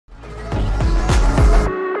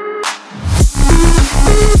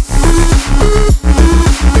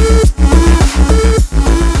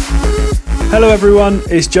everyone,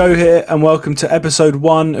 it's Joe here and welcome to episode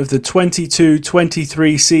 1 of the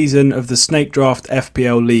 22-23 season of the Snake Draft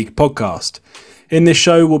FPL League podcast. In this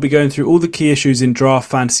show, we'll be going through all the key issues in Draft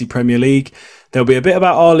Fantasy Premier League. There'll be a bit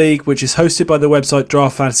about our league, which is hosted by the website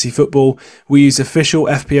Draft Fantasy Football. We use official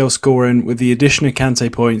FPL scoring with the addition of Kante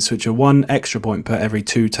points, which are 1 extra point per every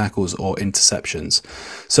 2 tackles or interceptions.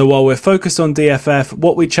 So while we're focused on DFF,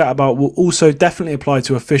 what we chat about will also definitely apply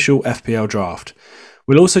to official FPL draft.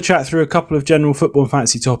 We'll also chat through a couple of general football and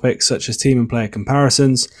fantasy topics, such as team and player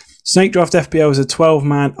comparisons. Snake Draft FPL is a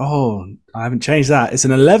 12-man... I haven't changed that. It's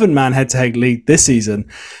an 11-man head-to-head league this season.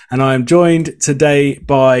 And I am joined today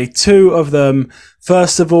by 2 of them.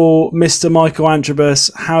 First of all, Mr. Michael Antrobus,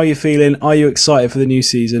 how are you feeling? Are you excited for the new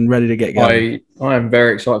season? Ready to get going? I am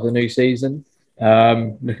very excited for the new season.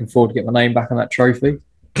 Looking forward to get my name back on that trophy.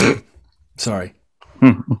 Sorry.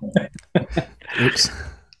 Oops.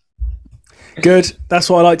 Good. That's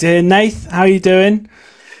what I like to hear. Nath, how are you doing?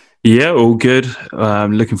 Yeah, all good.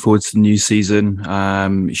 Looking forward to the new season.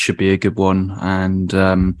 It should be a good one. And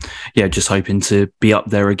just hoping to be up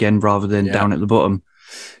there again rather than down at the bottom.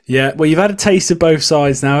 Yeah, well, you've had a taste of both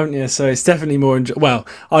sides now, haven't you? So it's definitely more... Well,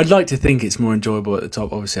 I'd like to think it's more enjoyable at the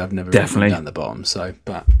top. Obviously, I've never really been down the bottom,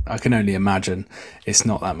 but I can only imagine it's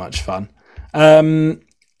not that much fun.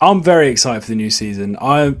 I'm very excited for the new season.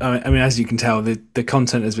 I mean, as you can tell, the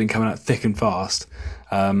content has been coming out thick and fast.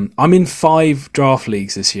 I'm in 5 draft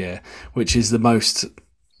leagues this year, which is the most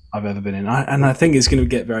I've ever been in. And I think it's going to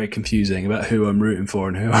get very confusing about who I'm rooting for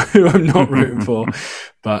and who I'm not rooting for.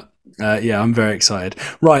 But I'm very excited.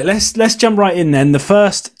 Right, let's jump right in then. The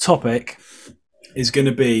first topic is going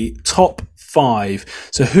to be top 5.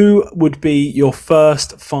 So who would be your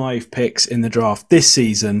first 5 picks in the draft this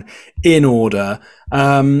season in order?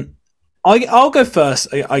 I'll go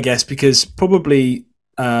first, I guess, because probably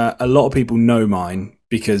a lot of people know mine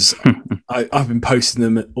because I've been posting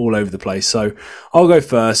them all over the place. So I'll go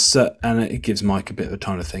first, and it gives Mike a bit of a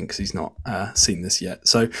time to think because he's not seen this yet.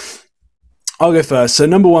 So I'll go first. So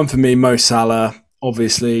number 1 for me, Mo Salah.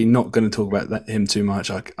 Obviously, not going to talk about him too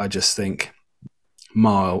much. I just think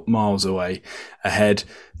miles away ahead.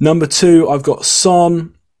 Number 2, I've got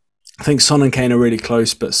Son. I think Son and Kane are really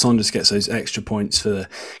close, but Son just gets those extra points for the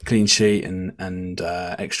clean sheet and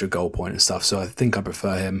extra goal point and stuff. So I think I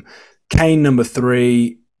prefer him. Kane, number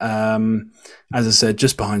 3, as I said,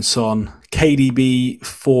 just behind Son. KDB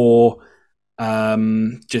 4,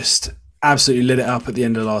 just absolutely lit it up at the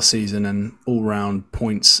end of last season and all-round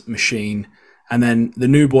points machine. And then the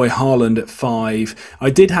new boy Haaland at 5. I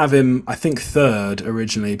did have him, I think, 3rd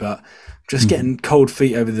originally, but just getting cold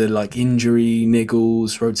feet over the injury,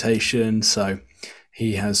 niggles, rotation. So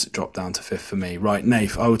he has dropped down to 5th for me. Right,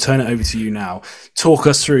 Nath, I will turn it over to you now. Talk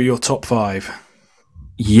us through your top 5.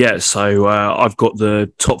 Yeah, so I've got the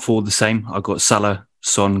top 4 the same. I've got Salah,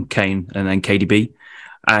 Son, Kane, and then KDB.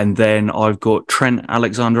 And then I've got Trent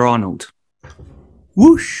Alexander-Arnold.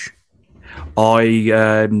 Whoosh!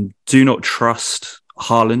 I do not trust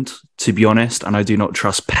Haaland, to be honest, and I do not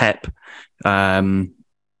trust Pep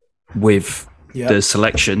with the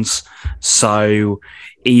selections. So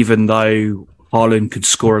even though Haaland could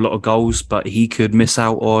score a lot of goals, but he could miss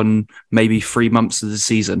out on maybe 3 months of the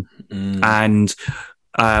season. And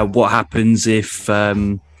what happens if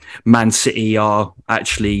Man City are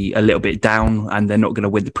actually a little bit down and they're not going to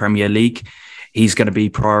win the Premier League? He's going to be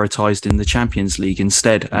prioritised in the Champions League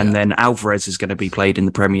instead. And then Alvarez is going to be played in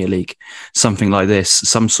the Premier League. Something like this.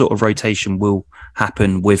 Some sort of rotation will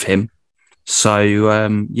happen with him. So,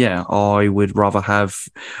 I would rather have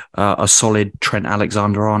a solid Trent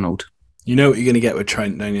Alexander-Arnold. You know what you're going to get with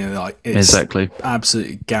Trent, don't you? It's exactly,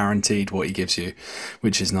 absolutely guaranteed what he gives you,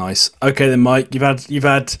 which is nice. Okay, then, Mike, you've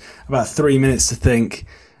had about 3 minutes to think.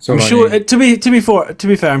 I'm sure. To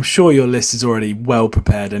be fair, I'm sure your list is already well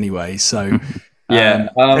prepared anyway. So,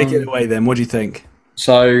 take it away. Then, what do you think?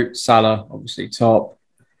 So Salah, obviously top.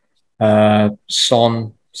 Son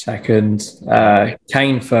 2nd.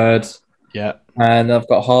 Kane 3rd. Yeah, and I've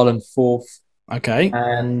got Haaland 4th. Okay,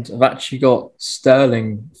 and I've actually got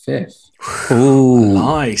Sterling 5th. Oh,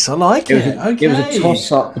 nice! I like it. Okay, it was a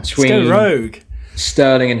toss up between Let's go rogue.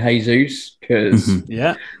 Sterling and Jesus because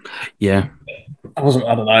yeah. I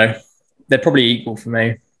don't know. They're probably equal for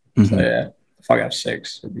me. So if I have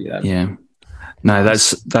 6, it'd be that. Yeah. No,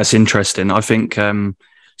 that's interesting. I think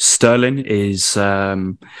Sterling is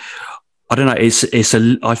I don't know.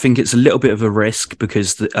 I think it's a little bit of a risk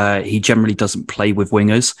because he generally doesn't play with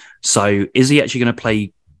wingers. So is he actually going to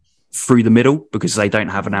play through the middle because they don't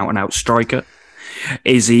have an out-and-out striker?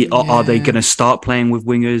 Is he? Are they going to start playing with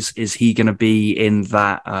wingers? Is he going to be in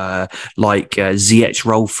that Ziyech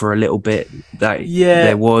role for a little bit that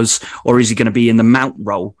there was, or is he going to be in the Mount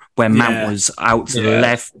role where Mount was out to the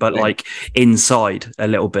left but like inside a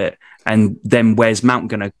little bit, and then where's Mount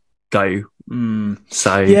going to go?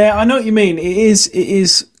 So yeah, I know what you mean. It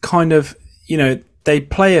is kind of, you know, they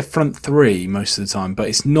play a front three most of the time, but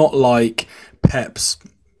it's not like Pep's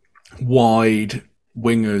wide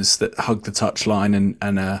wingers that hug the touchline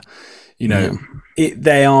and you know,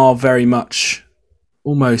 they are very much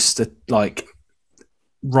almost like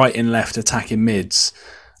right and left attacking mids.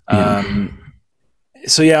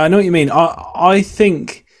 So yeah, I know what you mean.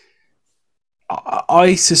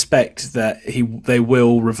 I suspect that they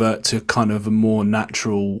will revert to kind of a more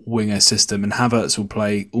natural winger system, and Havertz will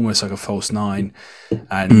play almost like a false nine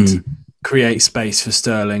and create space for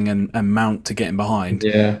Sterling and Mount to get in behind.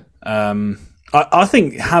 Yeah. I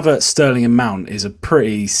think Havertz, Sterling, and Mount is a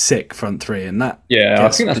pretty sick front three, and that I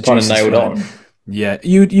think that's kind of nailed on. Yeah,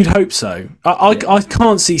 you'd hope so. I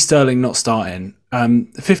can't see Sterling not starting.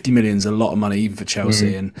 50 million is a lot of money even for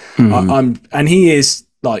Chelsea, and he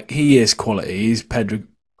is quality. He's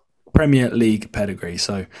Premier League pedigree,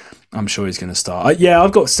 so I'm sure he's going to start.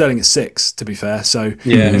 I've got Sterling at 6, to be fair, so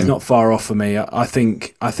he's not far off for me. I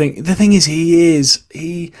think the thing is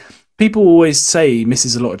people always say he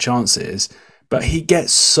misses a lot of chances, but he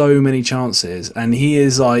gets so many chances, and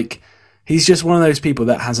he's just one of those people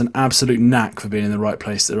that has an absolute knack for being in the right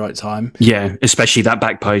place at the right time. Yeah, especially that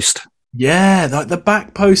back post. Yeah, like the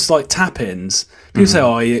back post, like tap-ins. People say,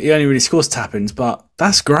 "Oh, he only really scores tap-ins," but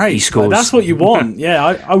that's great. He scores. Like, that's what you want. Yeah,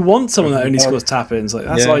 I want someone that only scores tap-ins. Like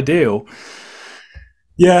that's ideal.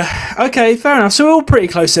 Yeah. Okay. Fair enough. So we're all pretty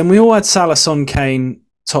close. Then we all had Salah, Son, Kane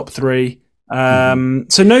top 3. So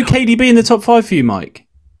no KDB in the top 5 for you, Mike.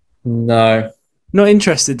 No. Not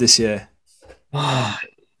interested this year.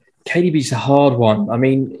 KDB's a hard one. I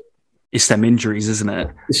mean, it's them injuries, isn't it?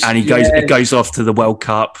 And he goes off to the World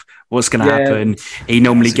Cup. What's going to happen? He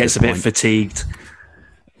normally gets a bit fatigued.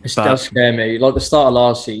 It does scare me. Like the start of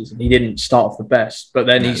last season, he didn't start off the best, but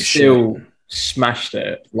then he still smashed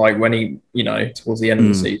it. Like when he, towards the end of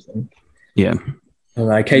the season. Yeah. I don't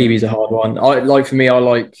know, KDB's a hard one.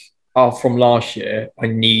 From last year, I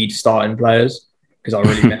need starting players because I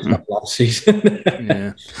really messed up last season.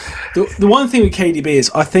 Yeah. The one thing with KDB is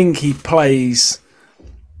I think he plays.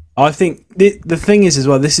 I think the thing is as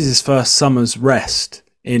well, this is his first summer's rest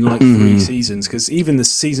in 3 seasons, because even the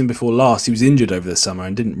season before last, he was injured over the summer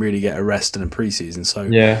and didn't really get a rest in a pre-season. So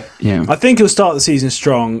yeah. I think he'll start the season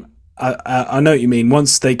strong. I know what you mean.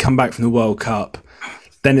 Once they come back from the World Cup,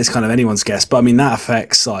 then it's kind of anyone's guess. But I mean, that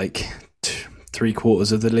affects like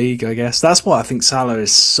 3/4 of the league, I guess. That's why I think Salah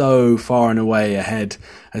is so far and away ahead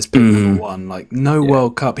as being number 1. Like,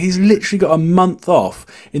 World Cup. He's literally got a month off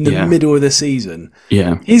in the middle of the season.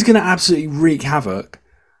 Yeah. He's going to absolutely wreak havoc.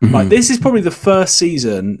 Like, this is probably the first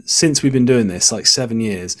season since we've been doing this, like 7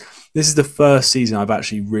 years. This is the first season I've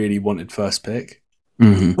actually really wanted first pick.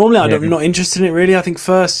 Normally, I'm not interested in it, really. I think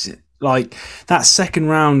first, like, that second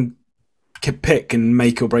round pick can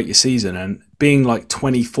make or break your season, and being like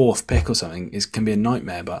 24th pick or something can be a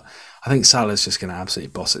nightmare. But I think Salah's just going to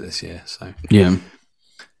absolutely boss it this year. So yeah,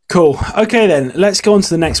 cool. Okay, then let's go on to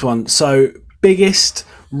the next one. So biggest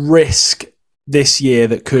risk this year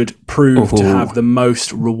that could prove to have the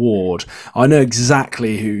most reward. I know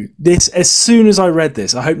exactly who this. As soon as I read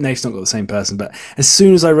this, I hope Nate's not got the same person, but as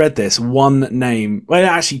soon as I read this, one name, well,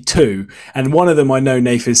 actually 2, and one of them I know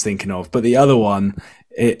Nath is thinking of, but the other one,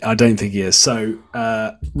 I don't think he is. So,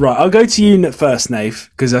 right, I'll go to you first, Nath,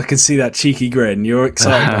 because I can see that cheeky grin. You're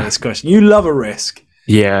excited by this question. You love a risk.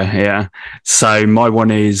 Yeah. So my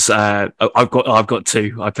one is I've got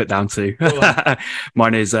 2. I put down 2.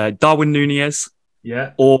 Mine is Darwin Nunez,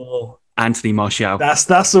 or Anthony Martial. That's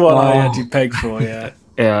the one I had you pegged for. Yeah.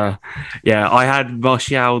 Yeah. I had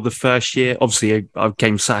Martial the first year. Obviously, I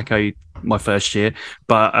came Sacco my first year,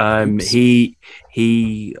 but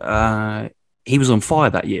he was on fire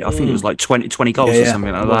that year. I think it was like 20 goals or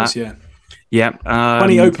something like that. Yeah.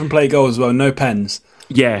 20 open play goals as well, no pens.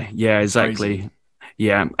 Yeah, exactly. Crazy.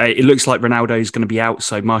 Yeah, it looks like Ronaldo is going to be out,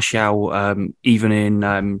 so Martial, even in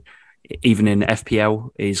FPL,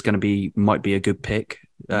 is going to might be a good pick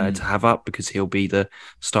to have up, because he'll be the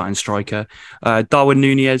starting striker. Darwin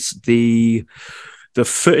Nunez, the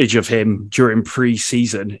footage of him during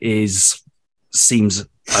pre-season seems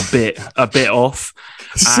a bit off.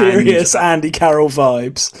 Serious Andy Carroll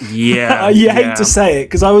vibes. Yeah, you hate to say it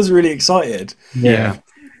because I was really excited. Yeah.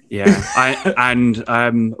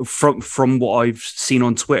 From what I've seen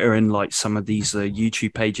on Twitter and like some of these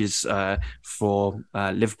YouTube pages for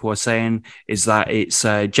Liverpool are saying is that it's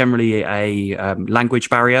generally a language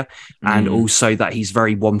barrier, and also that he's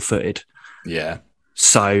very one-footed. Yeah.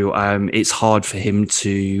 So it's hard for him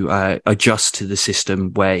to adjust to the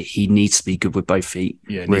system where he needs to be good with both feet.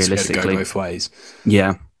 Yeah, realistically, go both ways.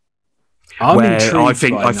 Yeah. I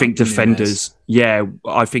think defenders,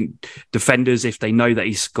 I think defenders, if they know that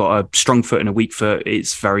he's got a strong foot and a weak foot,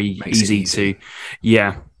 it's very easy to,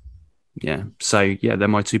 So they're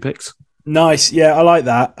my two picks. Nice, yeah, I like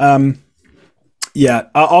that.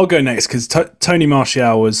 I'll go next because Tony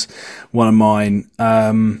Martial was one of mine.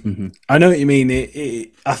 I know what you mean.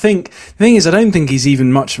 I think the thing is, I don't think he's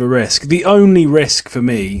even much of a risk. The only risk for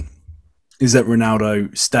me is that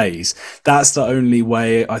Ronaldo stays. That's the only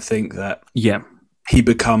way I think that he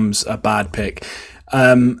becomes a bad pick.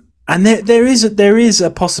 And there is a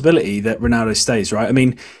possibility that Ronaldo stays, right? I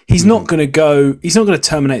mean, he's not going to go. He's not going to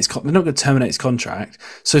terminate. They're not going to terminate his contract.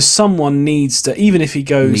 So someone needs to, even if he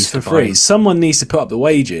goes for free, someone needs to put up the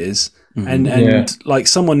wages, and like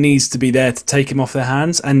someone needs to be there to take him off their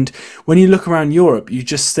hands. And when you look around Europe, you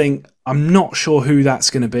just think, I'm not sure who that's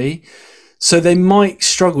going to be. So they might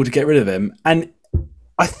struggle to get rid of him. And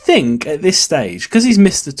I think at this stage, because he's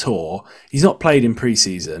missed the tour, he's not played in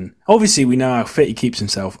pre-season. Obviously, we know how fit he keeps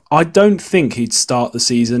himself. I don't think he'd start the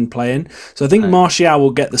season playing. So I think Martial will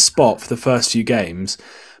get the spot for the first few games.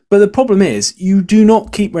 But the problem is, you do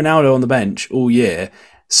not keep Ronaldo on the bench all year.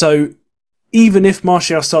 So even if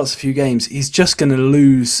Martial starts a few games, he's just going to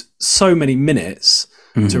lose so many minutes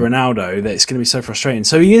to Ronaldo that it's going to be so frustrating.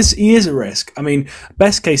 So he is a risk. I mean,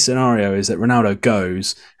 best case scenario is that Ronaldo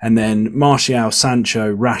goes and then Martial,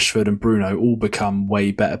 Sancho, Rashford and Bruno all become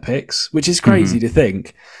way better picks, which is crazy to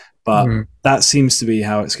think, but that seems to be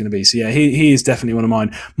how it's going to be. So yeah, he is definitely one of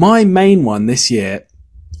mine. My main one this year,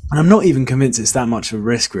 and I'm not even convinced it's that much of a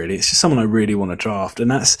risk really, it's just someone I really want to draft,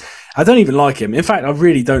 and I don't even like him. In fact, I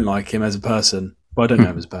really don't like him as a person. Well, I don't know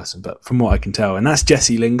him as a person, but from what I can tell, and that's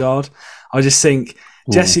Jesse Lingard. I just think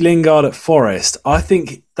Jesse Lingard at Forest, I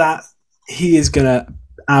think that he is going to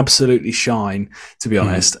absolutely shine, to be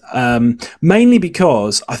honest. Mainly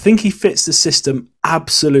because I think he fits the system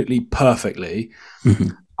absolutely perfectly.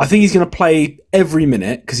 I think he's going to play every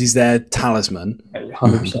minute because he's their talisman.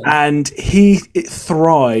 100%. And it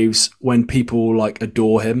thrives when people like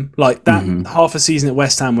adore him. Like that half a season at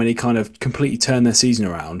West Ham when he kind of completely turned their season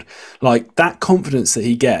around. Like that confidence that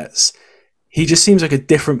he gets, he just seems like a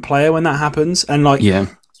different player when that happens. And like,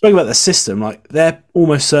 spoke about the system, like they're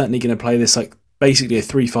almost certainly going to play this like basically a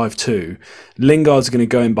 3-5-2. Lingard's going to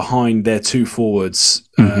go in behind their two forwards,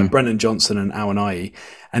 Brennan Johnson and Awoniyi,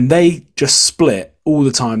 and they just split all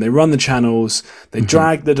the time. They run the channels, they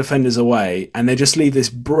drag the defenders away, and they just leave this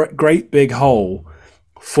great big hole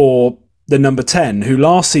for the number 10, who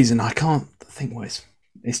last season, I can't think what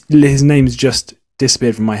his name's just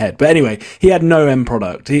disappeared from my head. But anyway, he had no end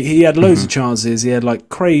product. He had loads of chances. He had like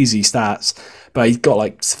crazy stats, but he got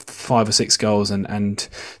like 5 or 6 goals and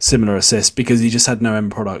similar assists because he just had no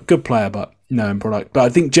end product. Good player, but no end product. But I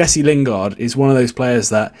think Jesse Lingard is one of those players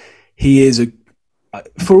that he is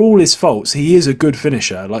for all his faults, he is a good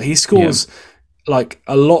finisher. Like he scores like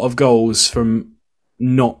a lot of goals from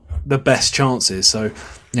not the best chances. So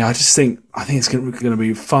yeah, I think it's going to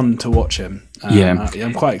be fun to watch him.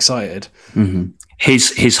 I'm quite excited.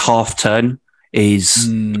 His half turn is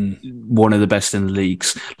one of the best in the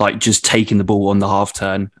leagues. Like just taking the ball on the half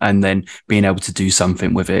turn and then being able to do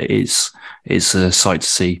something with it is a sight to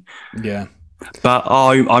see. Yeah, but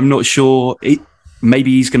I'm not sure.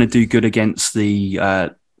 Maybe he's going to do good against the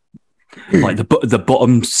like the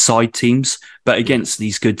bottom side teams, but against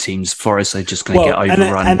these good teams, Forest are just going to get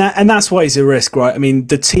overrun. And that's why he's a risk, right? I mean,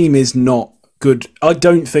 the team is not good. I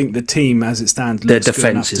don't think the team as it stands looks their defense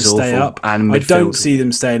good enough is to stay awful, up. and I don't see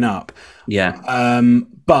them staying up. Yeah.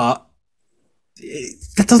 But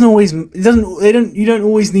that doesn't always. You don't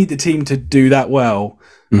always need the team to do that well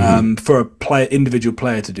for a individual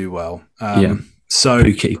player to do well. So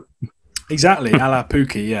Pookie. Exactly, a la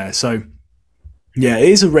Pookie. Yeah. So yeah, it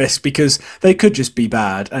is a risk because they could just be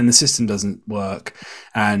bad and the system doesn't work,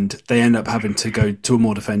 and they end up having to go to a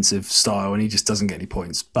more defensive style, and he just doesn't get any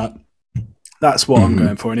points. But that's what I'm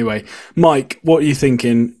going for anyway. Mike, what are you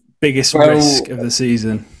thinking? Biggest risk of the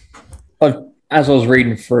season? As I was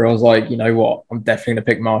reading through, I was like, you know what? I'm definitely going to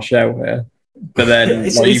pick Martial here. But then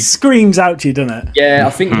it screams out to you, doesn't it? Yeah, I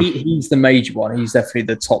think he's the major one. He's definitely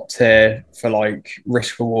the top tier for like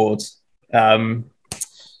risk rewards.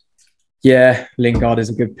 Yeah, Lingard is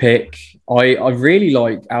a good pick. I really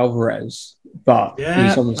like Alvarez, but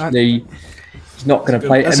he's obviously he's not going to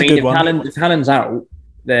play. I mean, if Haaland's out,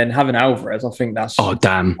 then having Alvarez, I think that's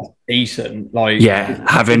decent. Like,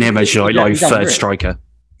 having him as your third striker.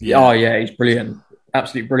 Yeah. Oh yeah, he's brilliant,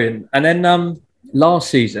 absolutely brilliant. And then last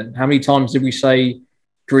season, how many times did we say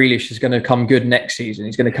Grealish is going to come good next season?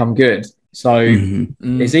 He's going to come good. So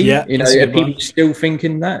is he? Yeah, are people still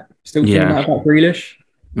thinking that? Still thinking that about Grealish?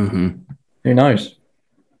 Mm-hmm. Who knows?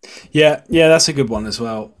 Yeah, that's a good one as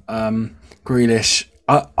well. Grealish,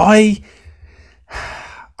 I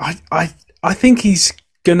think he's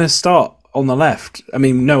gonna start on the left. I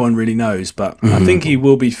mean, no one really knows, but I think he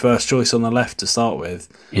will be first choice on the left to start with.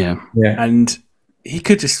 Yeah. And he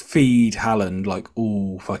could just feed Haaland like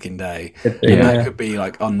all fucking day. That could be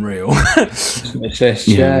like unreal. Assists,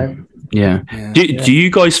 Yeah. Do you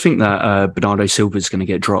guys think that Bernardo Silva is going to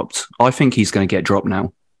get dropped? I think he's going to get dropped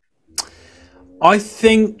now. I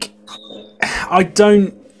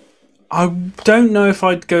don't know if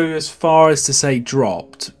I'd go as far as to say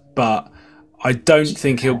dropped, but I don't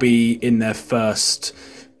think he'll be in their first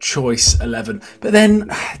choice 11. But then,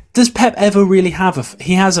 does Pep ever really have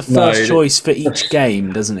he has a first choice for each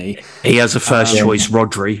game, doesn't he? He has a first choice,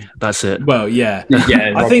 Rodri. That's it. Well, yeah.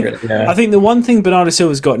 I think the one thing Bernardo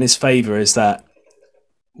Silva's got in his favour is that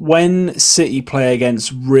when City play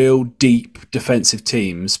against real deep defensive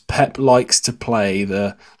teams, Pep likes to play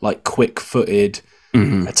the quick-footed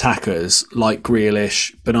attackers like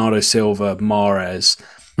Grealish, Bernardo Silva, Mahrez.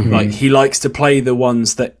 Like he likes to play the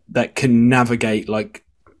ones that can navigate like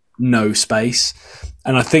no space,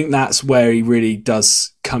 and I think that's where he really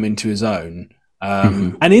does come into his own.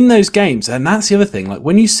 And in those games, and that's the other thing. Like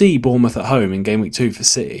when you see Bournemouth at home in game week 2 for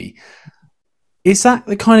City. Is that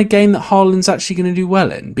the kind of game that Haaland's actually going to do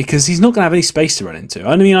well in? Because he's not going to have any space to run into.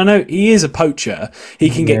 I mean, I know he is a poacher; he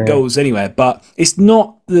can get goals anywhere, but it's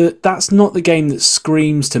not that's not the game that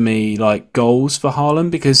screams to me like goals for Haaland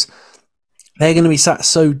because they're going to be sat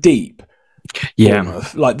so deep. Yeah,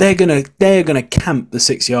 Bournemouth. Like they're gonna camp the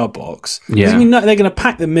 6-yard box. Yeah, I mean, they're going to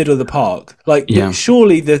pack the middle of the park. Like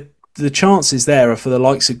surely the chances there are for the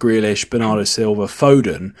likes of Grealish, Bernardo Silva,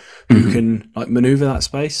 Foden, who can like manoeuvre that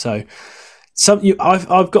space. So.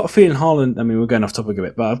 I've got a feeling Haaland. I mean, we're going off topic a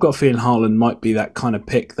bit, but I've got a feeling Haaland might be that kind of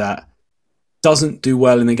pick that doesn't do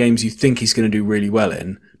well in the games you think he's going to do really well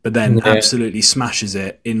in, but then absolutely smashes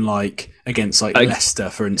it in like against like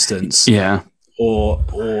Leicester, for instance, or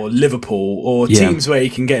Liverpool, or teams where he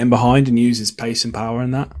can get in behind and use his pace and power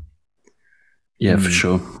in that. Yeah, for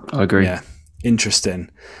sure. I agree. Yeah,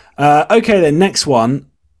 interesting. Okay, then next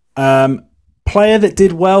one. Player that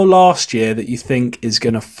did well last year that you think is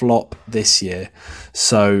going to flop this year.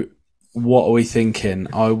 So what are we thinking?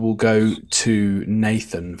 I will go to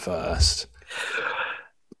Nathan first.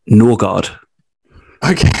 Norgard.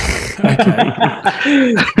 Okay.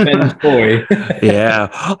 Ben's boy. Yeah.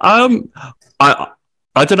 I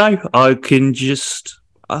don't know. I can just...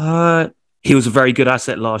 he was a very good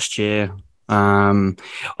asset last year.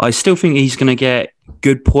 I still think he's going to get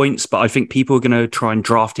good points, but I think people are going to try and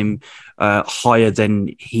draft him higher than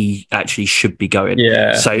he actually should be going.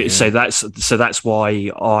 So that's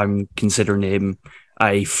why I'm considering him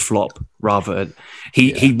a flop rather.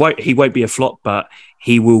 He won't be a flop, but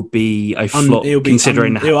he will be a flop he'll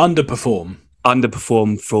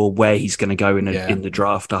underperform for where he's going to go in the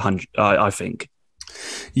draft. 100, I think.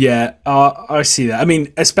 Yeah, I see that. I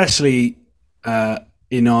mean, especially.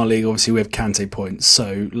 In our league, obviously, we have Kante points.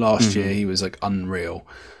 So last year he was like unreal.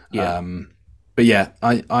 Yeah. But yeah,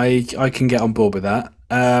 I can get on board with that.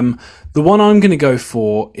 The one I'm going to go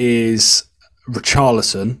for is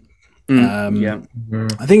Richarlison. I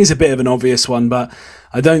think it's a bit of an obvious one, but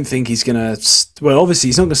I don't think he's going to... Well, obviously,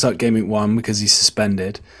 he's not going to start game week 1 because he's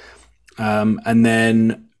suspended. And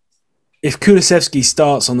then if Kulusevski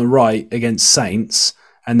starts on the right against Saints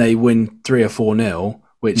and they win 3 or 4-0,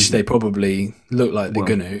 which they probably look like they're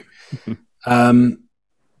going to.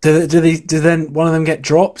 Do then one of them get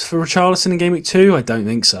dropped for Richarlison in game week 2? I don't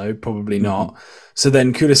think so. Probably not. So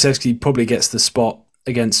then Kulusevski probably gets the spot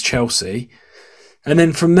against Chelsea. And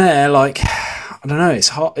then from there, like, I don't know, it's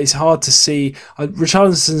hard to see.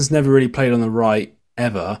 Richarlison's never really played on the right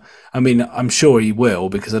ever. I mean, I'm sure he will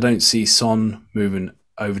because I don't see Son moving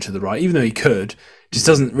over to the right, even though he could. It just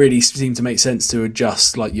doesn't really seem to make sense to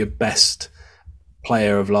adjust like your best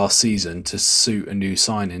player of last season to suit a new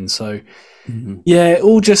signing. So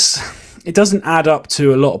it doesn't add up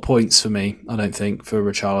to a lot of points for me, I don't think, for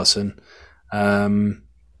Richarlison.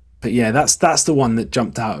 But yeah, that's the one that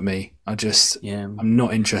jumped out at me. I'm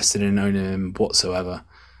not interested in owning him whatsoever.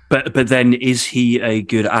 But then is he a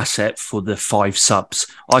good asset for the 5 subs?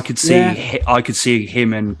 I could see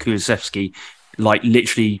him and Kulusevski like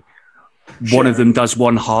literally One of them does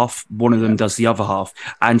one half, one of them does the other half.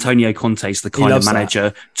 Antonio Conte's the kind of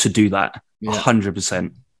manager to do that,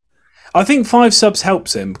 100%. I think 5 subs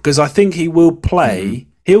helps him because I think he will play. Mm-hmm.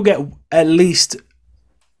 He'll get at least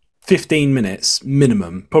 15 minutes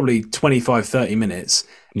minimum, probably 25, 30 minutes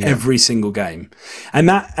every single game. And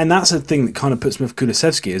that's a thing that kind of puts me with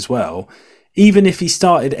Kulusevski as well. Even if he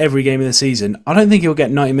started every game of the season, I don't think he'll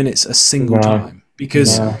get 90 minutes a single time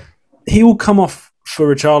because he will come off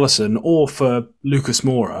for Richarlison or for Lucas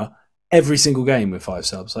Moura every single game with 5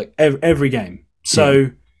 subs, like every game.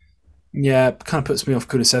 So, it kind of puts me off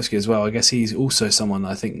Kulusevski as well. I guess he's also someone that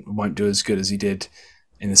I think won't do as good as he did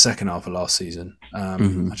in the second half of last season.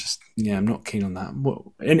 I'm not keen on that.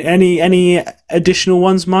 Any additional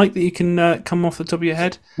ones, Mike, that you can come off the top of your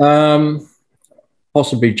head?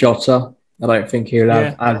 Possibly Jota. I don't think he'll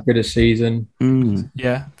have as good a season.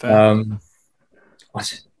 Yeah, fair.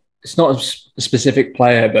 It's not a specific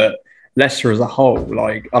player, but Leicester as a whole,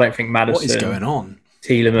 like I don't think Maddison. What is going on?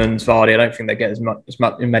 Tielemans, Vardy. I don't think they get as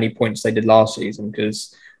many points they did last season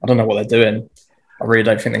because I don't know what they're doing. I really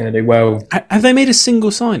don't think they're going to do well. Have they made a single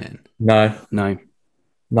signing? No, none.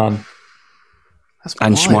 And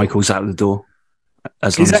Schmeichel's out the door.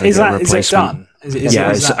 As long as they got a replacement. Is it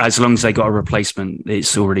done? As long as they got a replacement,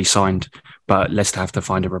 it's already signed. But Leicester have to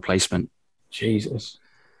find a replacement. Jesus.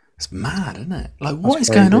 It's mad, isn't it? Like, what is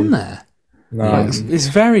going on there? No. Like, it's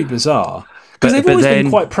very bizarre. Because they've always been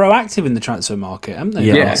quite proactive in the transfer market, haven't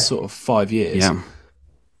they? The last sort of 5 years. Yeah.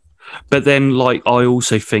 But then, like, I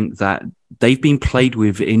also think that they've been plagued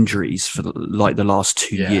with injuries for like the last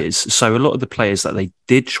 2 years. So a lot of the players that they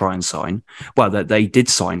did try and sign, that they did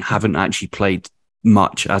sign, haven't actually played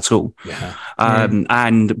much at all. Yeah.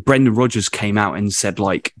 And Brendan Rodgers came out and said,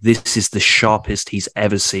 like, this is the sharpest he's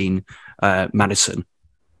ever seen Maddison.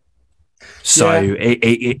 So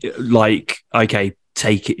it like, okay,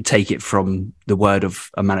 take it from the word of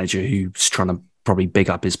a manager who's trying to probably big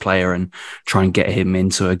up his player and try and get him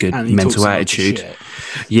into a good mental attitude.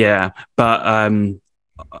 Yeah, but I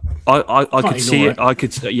could see it.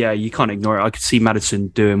 You can't ignore it. I could see Maddison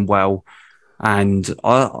doing well, and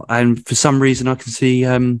for some reason I could see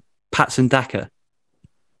Patson Daka.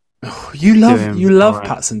 Oh, you love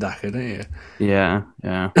Patson Daka, don't you? Yeah.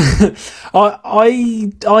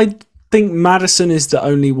 I think Maddison is the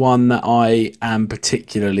only one that I am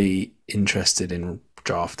particularly interested in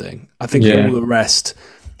drafting. I think all the rest,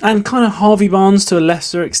 and kind of Harvey Barnes to a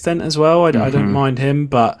lesser extent as well. I don't mind him,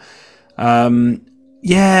 but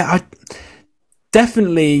I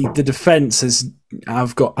definitely the defense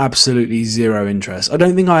I've got absolutely zero interest. I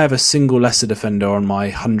don't think I have a single Leicester defender on my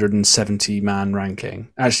 170 man ranking.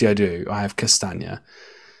 Actually, I do. I have Castagna.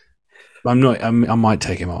 I'm not. I might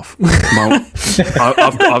take him off. Well,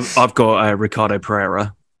 I've got Ricardo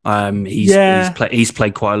Pereira. He's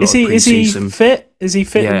played quite a lot of pre-season. Is he fit? Is he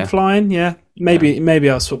fit and flying? Yeah. Maybe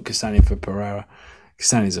I'll swap Castagna for Pereira.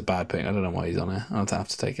 Castagna's a bad pick. I don't know why he's on it. I'll have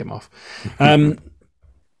to take him off. It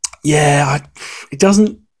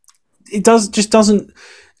doesn't.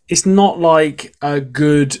 It's not like a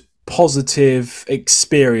good positive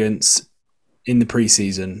experience in the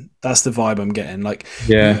preseason. That's the vibe I'm getting. Like,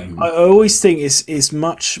 I always think it's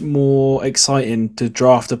much more exciting to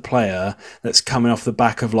draft a player that's coming off the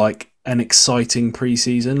back of like an exciting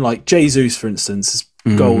preseason. Like Jesus, for instance, has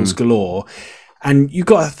goals galore, and you've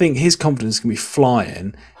got to think his confidence can be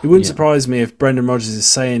flying. It wouldn't surprise me if Brendan Rodgers is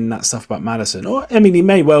saying that stuff about Maddison. Or I mean, he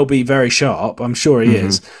may well be very sharp. I'm sure he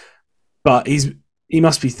is, but he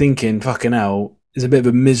must be thinking, "Fucking hell." There's a bit of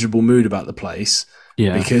a miserable mood about the place.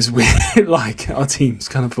 Yeah, because we're like our team's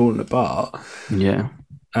kind of falling apart. Yeah,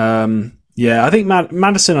 I think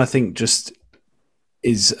Maddison. I think just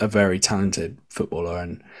is a very talented footballer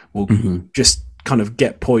and will just kind of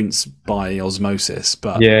get points by osmosis.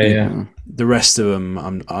 But the rest of them,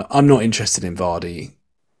 I'm not interested in Vardy.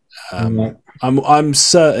 I'm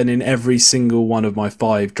certain in every single one of my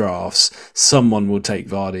 5 drafts, someone will take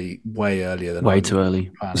Vardy way earlier than too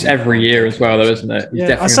early. It's every year as well, though, isn't it?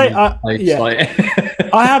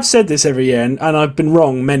 I have said this every year, and I've been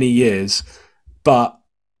wrong many years, but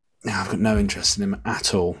I've got no interest in him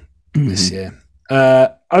at all this year.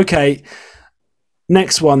 Okay,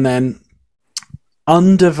 next one then.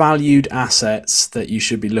 Undervalued assets that you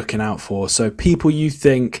should be looking out for. So people you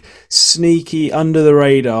think sneaky under the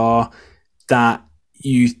radar that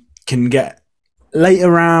you can get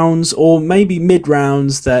later rounds or maybe mid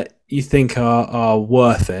rounds that you think are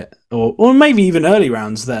worth it, or maybe even early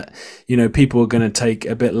rounds that people are going to take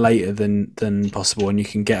a bit later than possible, and you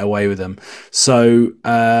can get away with them. So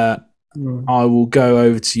I will go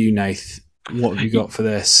over to you, Nath. What have you got for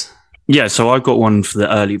this? Yeah, so I've got one for the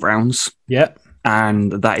early rounds. Yep.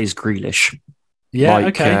 and that is Grealish. Yeah,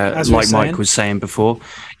 okay. Like Mike was saying before,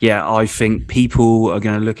 yeah, I think people are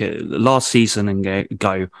going to look at last season and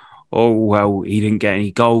go, oh, well, he didn't get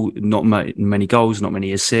any many goals, not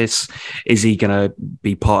many assists. Is he going to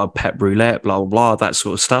be part of Pep Roulette, blah, blah, blah, that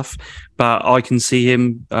sort of stuff. But I can see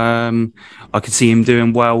him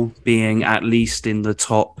doing well, being at least in the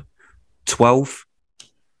top 12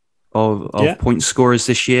 of point scorers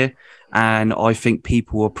this year. And I think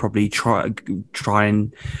people will probably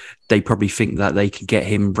they probably think that they could get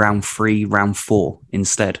him round 3, round 4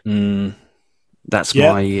 instead. That's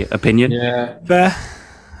my opinion. Yeah. Fair.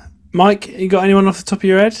 Mike, you got anyone off the top of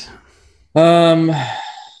your head? Top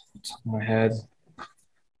of my head.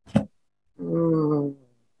 Do you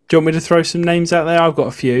want me to throw some names out there? I've got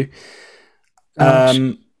a few.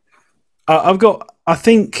 I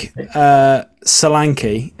think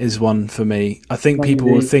Solanke is one for me. I think people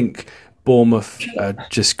will think Bournemouth are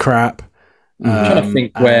just crap. I'm trying to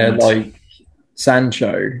think where, like,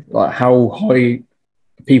 Sancho, like how high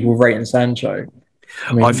people rating Sancho.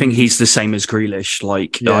 I think he's the same as Grealish.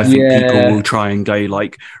 Like, I think people will try and go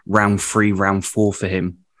like round 3, round 4 for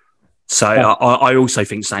him. So I also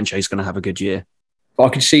think Sancho's going to have a good year. But I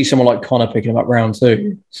could see someone like Connor picking him up round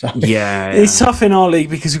 2. So. Yeah, it's tough in our league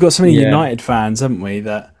because we've got so many United fans, haven't we?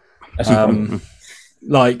 That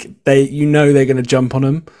like they're going to jump on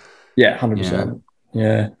him. Yeah, 100%.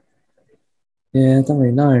 Yeah, I don't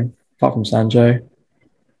really know apart from Sancho.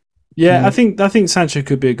 Yeah, I think Sancho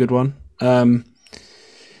could be a good one. I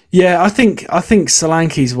think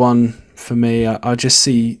Solanke's one for me. I just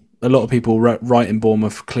see a lot of people writing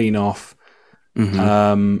Bournemouth clean off,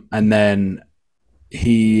 and then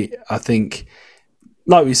I think,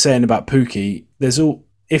 like we were saying about Pukki,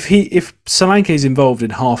 if Solanke's involved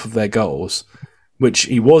in half of their goals, which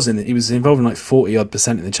he was involved in like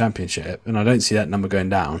 40% in the Championship, and I don't see that number going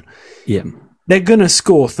down. Yeah. They're going to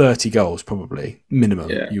score 30 goals, probably,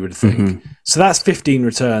 minimum, you would think. So that's 15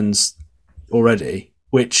 returns already,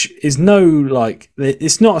 which is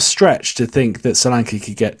it's not a stretch to think that Solanke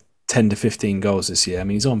could get 10 to 15 goals this year. I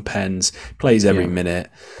mean, he's on pens, plays every minute.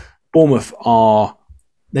 Bournemouth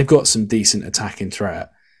they've got some decent attacking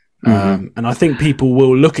threat. And I think people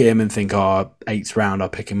will look at him and think, 8th round, I'll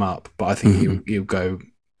pick him up. But I think he'll go,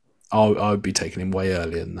 I would be taking him way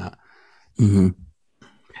earlier than that.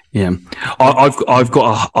 Yeah, I've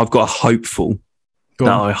got a hopeful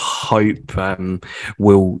that I hope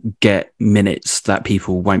will get minutes that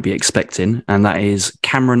people won't be expecting, and that is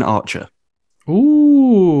Cameron Archer.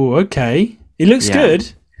 Ooh, okay. He looks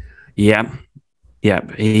good. Yeah.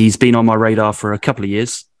 He's been on my radar for a couple of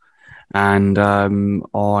years, and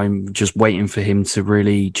I'm just waiting for him to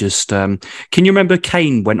really just. Can you remember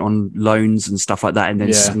Kane went on loans and stuff like that, and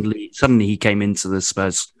then suddenly he came into the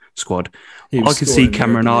Spurs squad? I could see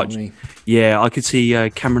Cameron Archer. Yeah, I could see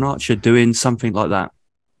Cameron Archer doing something like that.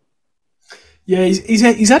 Yeah, he's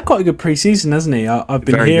had quite a good preseason, hasn't he? I've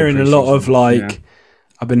been hearing a lot of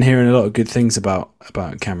I've been hearing a lot of good things about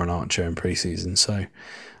Cameron Archer in preseason. So,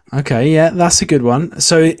 okay, yeah, that's a good one.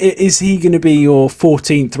 So, is he going to be your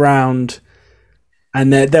 14th round?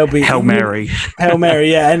 And there'll be Hail Mary,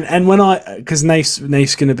 yeah. And when because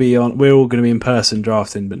Nafe's going to be on, we're all going to be in person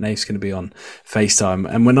drafting, but Nafe's going to be on FaceTime.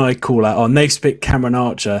 And when I call out, Nafe's picked Cameron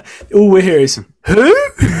Archer, all we hear is who?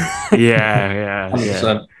 Yeah.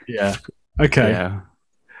 Okay. Yeah.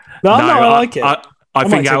 No, I like it. I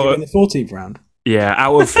think might take him in the 14th round. Yeah,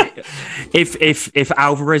 out of if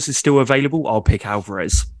Alvarez is still available, I'll pick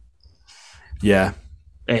Alvarez. Yeah.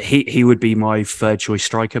 He would be my third choice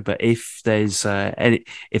striker, but if there's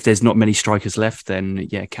not many strikers left, then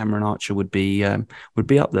Cameron Archer would be up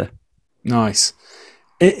there. Nice.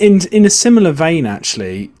 In a similar vein,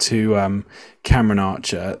 actually, to Cameron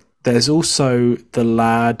Archer, there's also the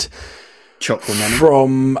lad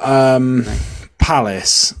from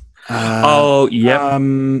Palace.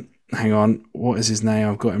 Hang on, what is his name?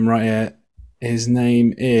 I've got him right here. His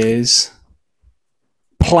name is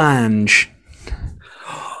Plange.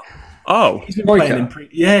 Oh, he's been playing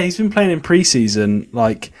he's been playing in preseason,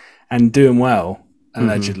 and doing well,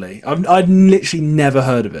 allegedly. I'd literally never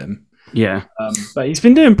heard of him. Yeah, but he's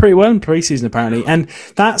been doing pretty well in preseason apparently. And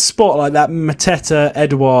that spot, like that Mateta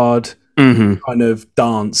Edouard kind of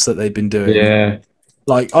dance that they've been doing,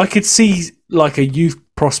 I could see like a youth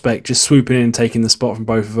prospect just swooping in and taking the spot from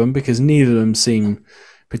both of them, because neither of them seem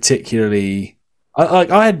particularly.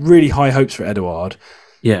 I had really high hopes for Edouard.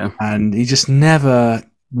 Yeah, and he just never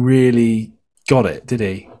really got it, did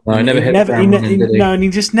he? No, he never hit the ground running, did he? No, and he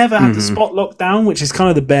just never had the spot locked down, which is kind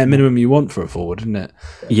of the bare minimum you want for a forward, isn't it?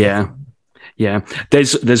 Yeah.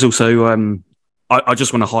 There's also I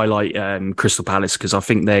just want to highlight Crystal Palace because I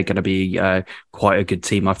think they're going to be quite a good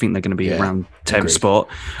team. I think they're going to be around 10th spot.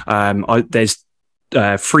 There's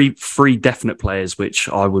three definite players which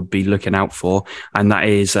I would be looking out for, and that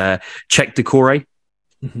is Cheick Doucouré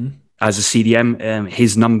as a CDM.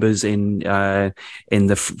 His numbers in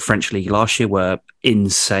the French league last year were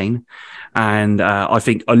insane. And I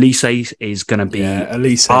think Olise is going to be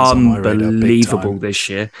unbelievable this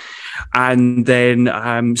year. And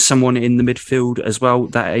then someone in the midfield as well,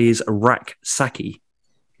 that is Rak Saki.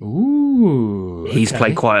 Ooh, he's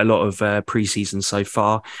played quite a lot of preseason so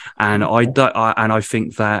far, and I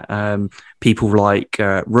think that people like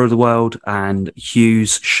Rudewald and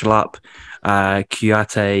Hughes, Schlupp,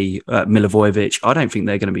 Kouyaté, Milivojevic, I don't think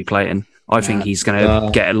they're going to be playing. I think he's going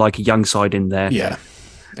to get like a young side in there. Yeah.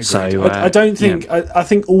 Agreed. So I don't think I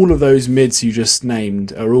think all of those mids you just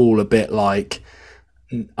named are all a bit like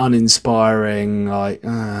uninspiring. Like,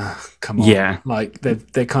 come on, like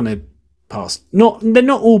they're kind of past. They're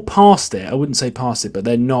not all past it. I wouldn't say past it, but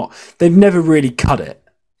they're not. They've never really cut it.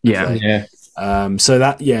 So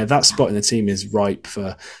that spot in the team is ripe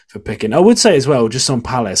for picking. I would say as well, just on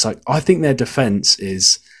Palace, like I think their defense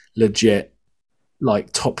is legit,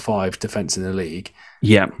 like top 5 defense in the league.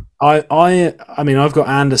 Yeah. I mean, I've got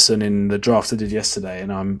Anderson in the draft I did yesterday,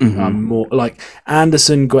 and I'm more like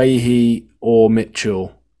Anderson, Guehi, or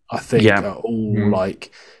Mitchell. I think are all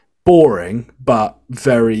like boring but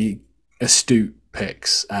very astute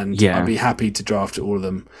picks, and I'd be happy to draft all of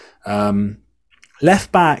them.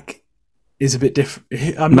 Left back is a bit different.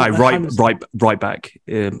 Right back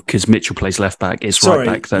because Mitchell plays left back. It's right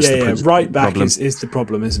back. That's the right back problem. is the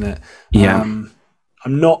problem, isn't it? Yeah.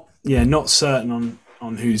 I'm not certain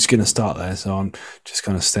on who's going to start there, so I'm just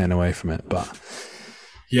kind of staying away from it. But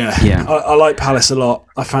I like Palace a lot.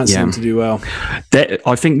 I fancy them to do well.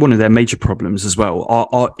 I think one of their major problems as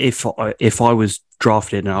well, if I was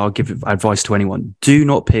drafted, and I'll give advice to anyone, do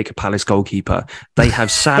not pick a Palace goalkeeper. They have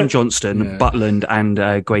Sam Johnston, Butland, and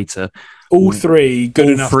Guaita. All three good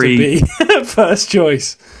enough to be first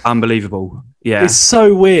choice. Unbelievable. Yeah, it's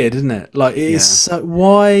so weird, isn't it? Like, it is so.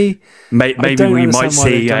 Why? Maybe we might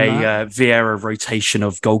see a Vieira rotation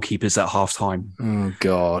of goalkeepers at half time. Oh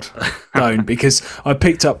God, don't, because I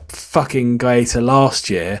picked up fucking Guaita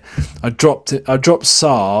last year. I dropped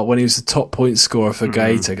Sarr when he was the top point scorer for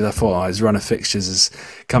Guaita because I thought his run of fixtures has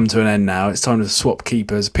come to an end now. It's time to swap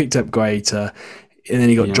keepers. Picked up Guaita. And then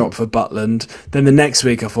he got dropped for Butland. Then the next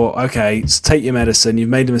week I thought, okay, take your medicine. You've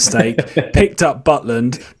made a mistake. Picked up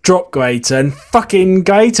Butland, dropped Guaita, and fucking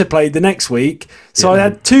Guaita played the next week. So I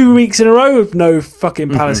had 2 weeks in a row of no fucking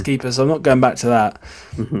Palace keeper. So I'm not going back to that.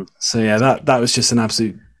 So that was just an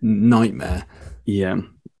absolute nightmare. Yeah.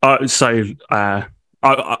 I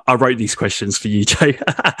wrote these questions for you, Jay.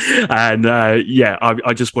 And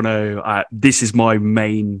I just want to. This is my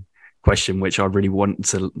main question, which I really want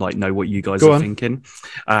to know what you guys are thinking.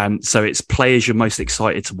 So it's players you're most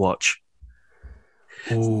excited to watch.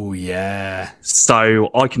 Oh yeah. So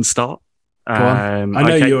I can start. Go on. I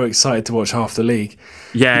know you're excited to watch half the league.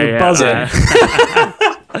 You're buzzing.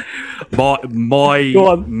 My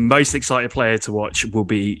most excited player to watch will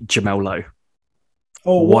be Jamel Lowe.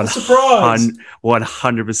 Oh, what a surprise!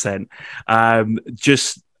 100%.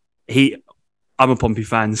 I'm a Pompey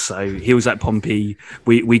fan, so he was at Pompey.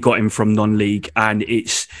 We got him from non-league, and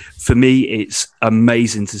for me, it's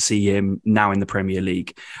amazing to see him now in the Premier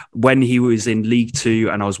League. When he was in League 2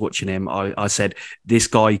 and I was watching him, I said, this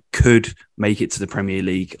guy could make it to the Premier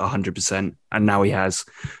League 100%, and now he has.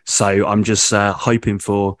 So I'm just hoping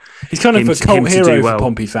for he's kind of a cult hero for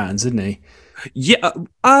Pompey fans, isn't he? Yeah.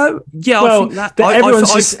 Well, I think that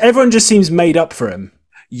everyone just seems made up for him.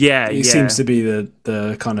 Yeah, he seems to be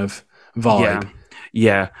the kind of vibe.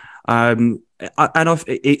 Yeah. I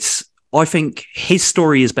think his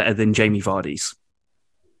story is better than Jamie Vardy's.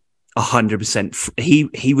 100%.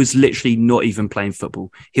 He was literally not even playing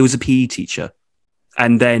football. He was a PE teacher,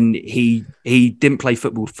 and then he didn't play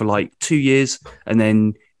football for like 2 years, and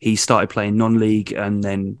then he started playing non-league, and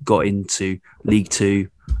then got into League 2,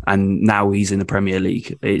 and now he's in the Premier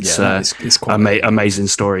League. It's quite amazing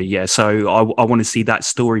story. Yeah, so I want to see that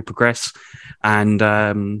story progress, and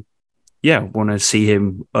want to see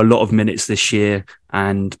him a lot of minutes this year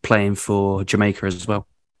and playing for Jamaica as well.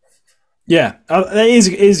 Yeah,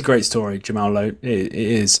 it is a great story, Jamel Lowe. It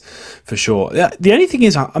is for sure. The only thing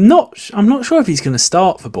is, I'm not sure if he's going to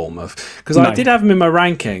start for Bournemouth, because I did have him in my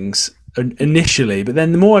rankings initially, but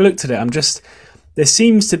then the more I looked at it, there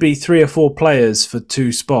seems to be 3 or 4 players for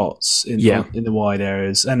 2 spots in the wide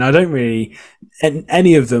areas, and I don't really. And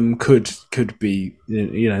any of them could be,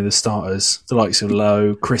 the starters, the likes of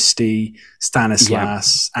Lowe, Christie,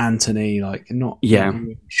 Stanislas, Anthony. Like, not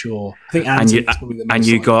really sure. I think Anthony's probably the most.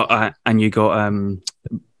 And you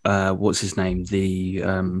got what's his name?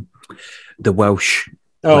 The Welsh.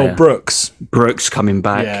 Oh, Brooks coming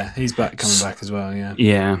back. Yeah, he's coming back as well. Yeah.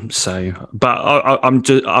 Yeah. So, but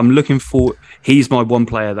I'm looking for. He's my one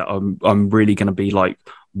player that I'm really going to be like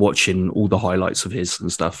watching all the highlights of his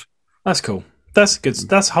and stuff. That's cool. That's good.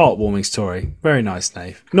 That's a heartwarming story. Very nice,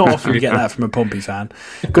 Dave. Not often you get that from a Pompey fan.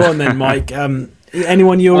 Go on then, Mike.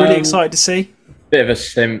 Anyone you're really excited to see? Bit of a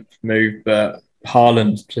simp move, but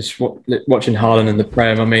Haaland, just watching Haaland in the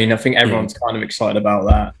Prem. I mean, I think everyone's kind of excited about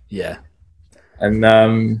that. Yeah. And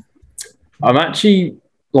I'm actually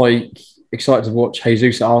excited to watch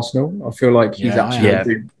Jesus at Arsenal. I feel like he's actually going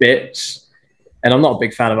to do bits. And I'm not a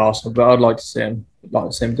big fan of Arsenal, but I'd like to see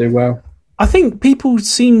him do well. I think people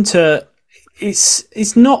seem to.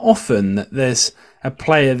 It's not often that there's a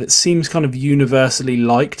player that seems kind of universally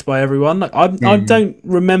liked by everyone. Like I don't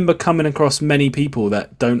remember coming across many people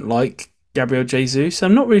that don't like Gabriel Jesus.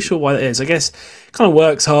 I'm not really sure why that is. I guess kind of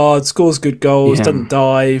works hard, scores good goals, doesn't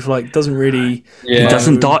dive, doesn't really. Yeah. He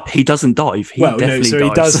doesn't dive. He definitely dives. He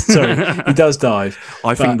does. Sorry, he does dive.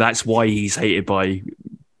 I think that's why he's hated by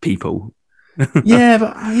people. Maybe.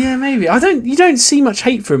 You don't see much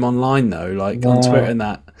hate for him online though, on Twitter and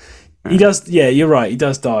that. He does. Yeah, you're right. He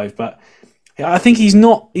does dive, but I think he's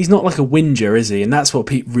not like a whinger, is he? And that's what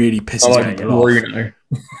really pisses people off. Bruno.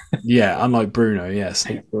 Yeah, unlike Bruno. Yes,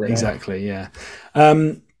 exactly. Yeah.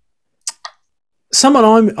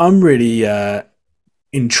 Someone I'm really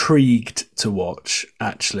intrigued to watch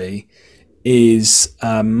actually is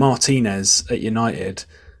Martinez at United.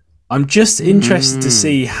 I'm just interested to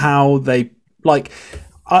see how they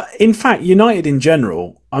in fact, United in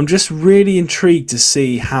general. I'm just really intrigued to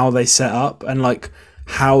see how they set up and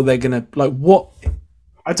how they're gonna what.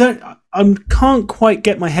 I can't quite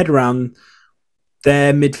get my head around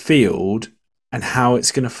their midfield and how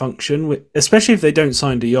it's going to function, especially if they don't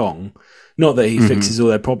sign De Jong. Not that he fixes all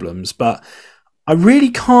their problems, but I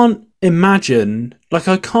really can't imagine.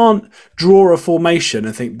 I can't draw a formation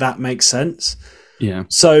and think that makes sense. Yeah.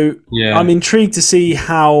 So I'm intrigued to see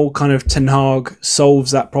how kind of Ten Hag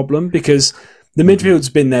solves that problem, because the midfield's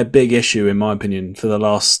been their big issue, in my opinion, for the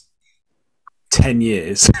last 10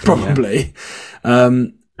 years, probably.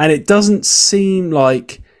 And it doesn't seem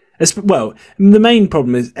like... Well, the main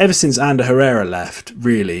problem is, ever since Ander Herrera left,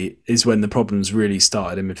 really, is when the problems really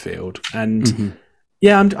started in midfield. And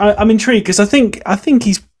I'm intrigued, because I think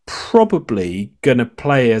he's probably going to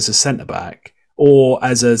play as a centre-back, or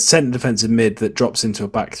as a centre defensive mid that drops into a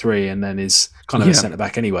back 3 and then is kind of a centre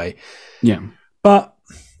back anyway. Yeah. But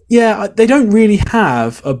they don't really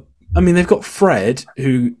have they've got Fred,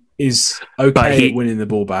 who is okay at winning the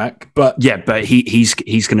ball back, but he's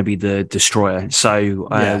going to be the destroyer. So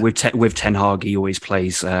with Ten Hag, he always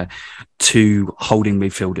plays 2 holding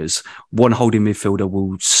midfielders. One holding midfielder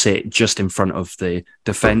will sit just in front of the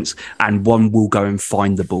defence, and one will go and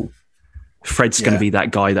find the ball. Fred's going to be that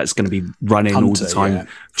guy that's going to be running all the time,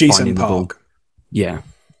 finding the ball. Yeah.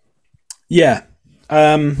 Yeah.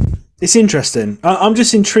 It's interesting. I'm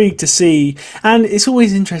just intrigued to see, and it's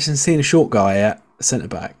always interesting seeing a short guy at centre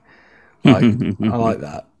back. I like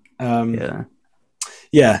that.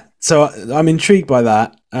 Yeah. So I'm intrigued by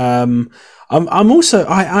that. I'm also,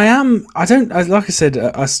 like I said,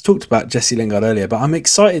 I talked about Jesse Lingard earlier, but I'm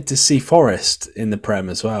excited to see Forest in the Prem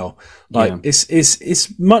as well.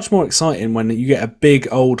 It's much more exciting when you get a big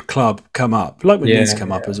old club come up, like when Leeds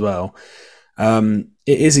come up as well.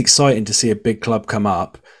 It is exciting to see a big club come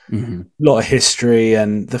up. A lot of history,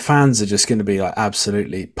 and the fans are just going to be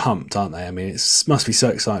absolutely pumped, aren't they? I mean, it must be so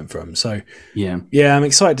exciting for them. So I'm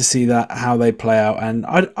excited to see that, how they play out, and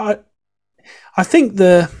I think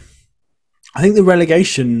the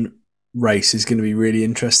relegation race is going to be really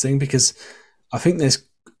interesting, because I think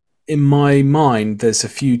in my mind, there's a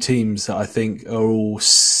few teams that I think are all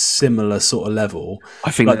similar sort of level.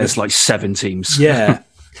 I think there's 7 teams. Yeah.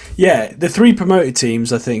 The 3 promoted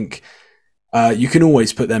teams, I think, you can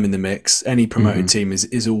always put them in the mix. Any promoted team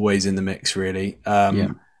is always in the mix, really.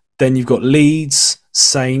 Then you've got Leeds,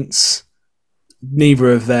 Saints.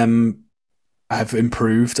 Neither of them have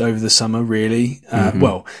improved over the summer, really.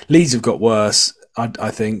 Well, Leeds have got worse,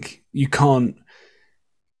 I think. You can't...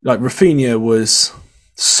 Rafinha was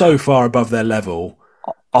so far above their level,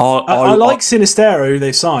 I like Sinistero, who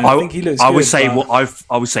they've signed. I think he looks. I would say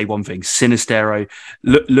I would say one thing. Sinistero,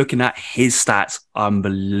 looking at his stats,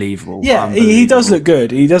 unbelievable. Yeah, unbelievable. He does look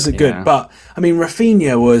good. He does look good. But I mean,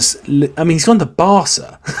 Rafinha was. I mean, he's gone to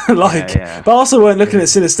Barca. Barca weren't looking at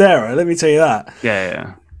Sinistero. Let me tell you that.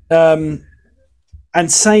 Yeah. And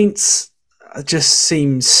Saints just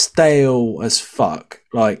seem stale as fuck.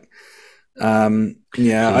 Like, I'd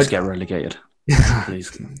get relegated.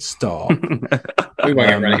 Please stop. We won't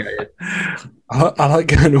get relegated. I like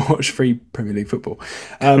going to watch free Premier League football.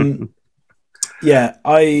 I'm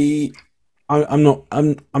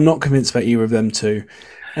not convinced about either of them two.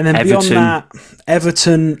 And then beyond that,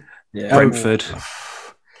 Everton,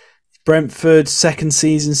 Brentford, second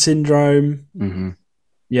season syndrome. Mm-hmm.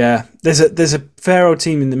 Yeah, there's a fair old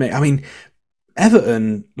team in the mix. I mean,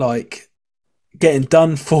 Everton getting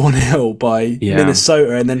done 4-0 by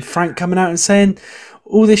Minnesota, and then Frank coming out and saying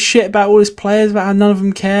all this shit about all his players, about how none of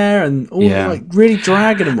them care, and all really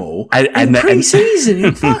dragging them all. And pre-season,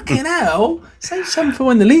 you fucking hell, say something for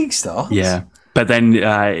when the league starts. Yeah, but then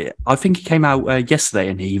I think he came out yesterday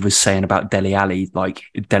and he was saying about Dele Alli, like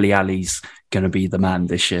Dele Alli's going to be the man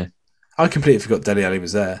this year. I completely forgot Dele Alli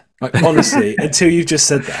was there. Like, honestly, until you've just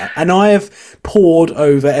said that. And I have pored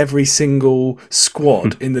over every single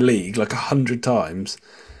squad in the league 100 times,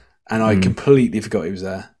 and I completely forgot he was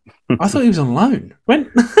there. I thought he was on loan.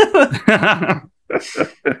 When?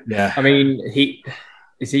 Yeah. I mean,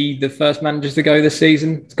 is he the first manager to go this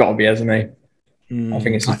season? It's got to be, hasn't he? I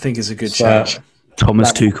think it's a good shout.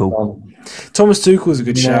 Thomas Tuchel. Thomas Tuchel is a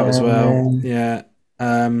good shout as well. Yeah.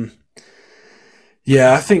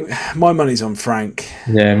 Yeah, I think my money's on Frank.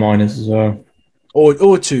 Yeah, mine is as well. Or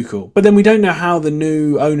Tuchel. But then we don't know how the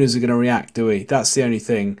new owners are going to react, do we? That's the only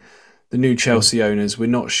thing. The new Chelsea owners, we're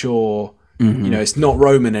not sure. Mm-hmm. It's not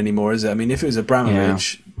Roman anymore, is it? I mean, if it was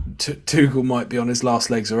Abramovich, Tuchel might be on his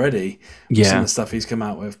last legs already with some of the stuff he's come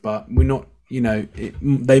out with. But we're not,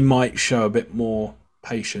 they might show a bit more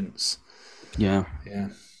patience. Yeah.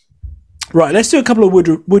 Right, let's do a couple of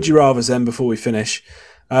would you rathers then before we finish.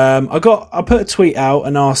 I put a tweet out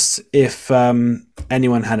and asked if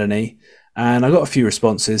anyone had any, and I got a few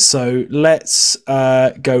responses. So let's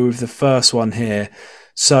go with the first one here.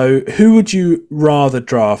 So who would you rather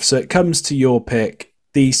draft? So it comes to your pick.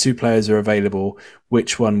 These two players are available.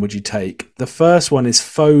 Which one would you take? The first one is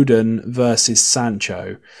Foden versus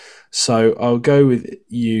Sancho. So I'll go with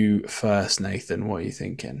you first, Nathan. What are you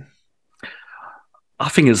thinking? I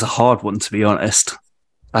think it's a hard one, to be honest.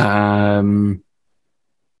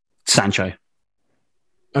 Sancho.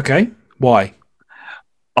 Okay. Why?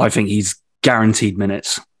 I think he's guaranteed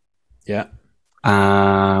minutes. Yeah.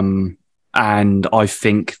 And I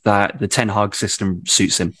think that the Ten Hag system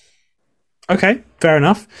suits him. Okay, fair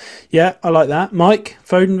enough. Yeah, I like that. Mike,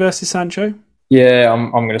 Foden versus Sancho? Yeah,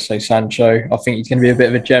 I'm going to say Sancho. I think he's going to be a bit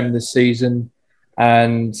of a gem this season.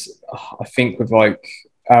 And I think with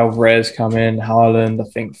Alvarez coming, Haaland, I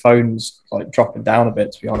think Foden's dropping down a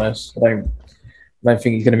bit, to be honest. I don't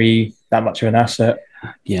think he's going to be that much of an asset.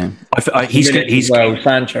 Yeah.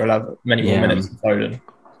 Sancho will have many more minutes than Foden.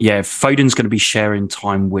 Yeah, Foden's going to be sharing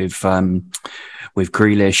time with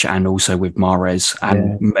Grealish and also with Mahrez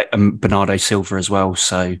and Bernardo Silva as well.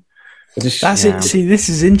 So that's it. See, this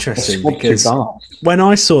is interesting because when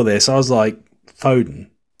I saw this, I was like, Foden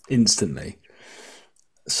instantly.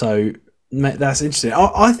 So that's interesting.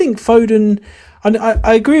 I think Foden,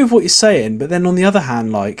 I agree with what you're saying, but then on the other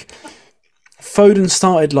hand, Foden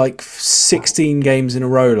started 16 games in a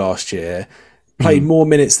row last year, played more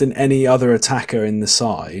minutes than any other attacker in the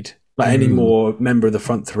side, any more member of the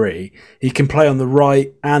front three. He can play on the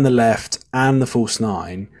right and the left and the false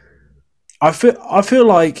nine. I feel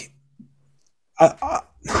like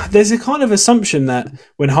there's a kind of assumption that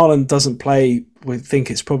when Haaland doesn't play, we think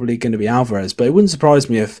it's probably going to be Alvarez, but it wouldn't surprise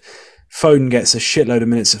me if Foden gets a shitload of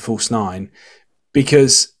minutes at false nine,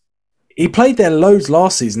 because he played there loads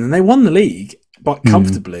last season and they won the league but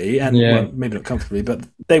comfortably, and well, maybe not comfortably, but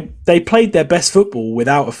they played their best football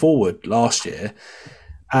without a forward last year.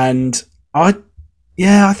 And I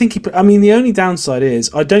think the only downside is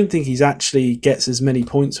I don't think he's actually gets as many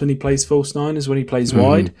points when he plays false nine as when he plays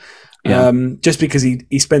wide. Yeah. Just because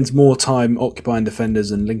he spends more time occupying defenders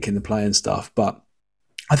and linking the play and stuff. But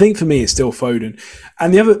I think for me it's still Foden.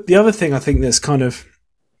 And the other thing I think that's kind of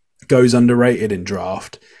goes underrated in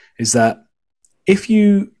draft is that if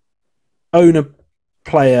you own a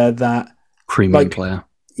player that premium player.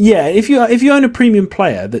 Yeah, if you own a premium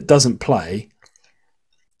player that doesn't play,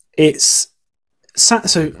 it's so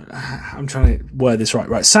I'm trying to word this right.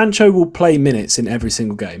 Right, Sancho will play minutes in every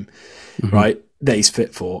single game, right, that he's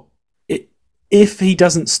fit for. If he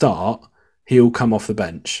doesn't start, he'll come off the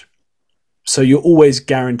bench. So you're always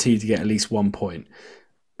guaranteed to get at least 1 point,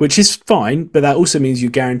 which is fine, but that also means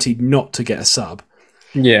you're guaranteed not to get a sub.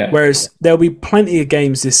 Yeah. Whereas there'll be plenty of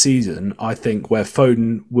games this season, I think, where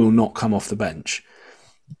Foden will not come off the bench.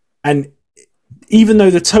 And even though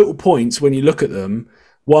the total points, when you look at them,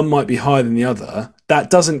 one might be higher than the other, that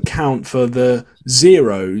doesn't count for the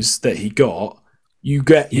zeros that he got. You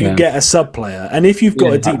get a sub player. And if you've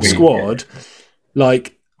got a deep squad,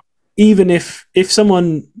 like even if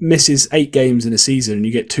someone misses 8 games in a season and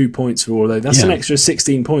you get 2 points for all of those, that's an extra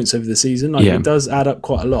 16 points over the season. Like it does add up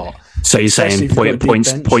quite a lot. So you're saying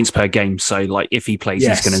points per game. So like if he plays,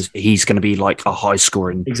 he's gonna be like a high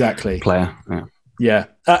scoring player. Yeah.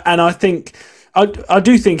 And I think I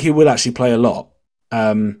do think he will actually play a lot.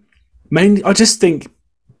 Mainly, I just think,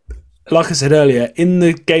 like I said earlier, in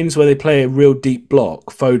the games where they play a real deep block,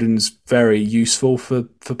 Foden's very useful for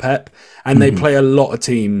Pep, and they play a lot of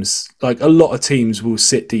teams. Like a lot of teams will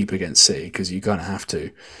sit deep against City because you kind of have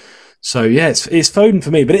to. So yeah, it's Foden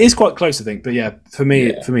for me, but it is quite close, I think. But yeah, for me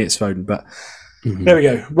it's Foden. But there we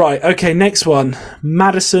go. Right, okay. Next one: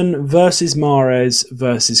 Maddison versus Mahrez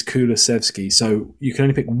versus Kulusevski. So you can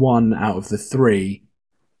only pick one out of the 3.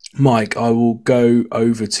 Mike, I will go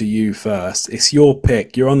over to you first. It's your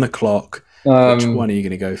pick. You're on the clock. Which one are you going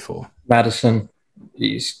to go for? Maddison.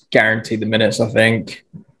 He's guaranteed the minutes, I think.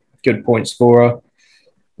 Good point scorer.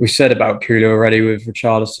 We said about Kulu already with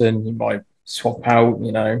Richarlison. He might swap out,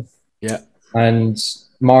 Yeah. And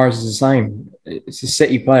Mahrez is the same. It's a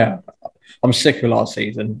City player. I'm sick of last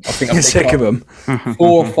season. I think I'm sick of them. 4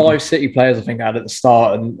 or 5 City players, I think, I had at the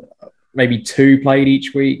start, and maybe 2 played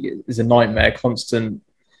each week. It's a nightmare. Constant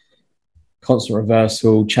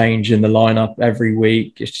reversal, change in the lineup every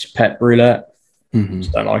week. It's just Pep roulette.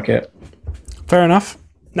 Just don't like it. Fair enough.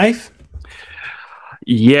 Nath?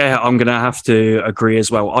 Yeah, I'm going to have to agree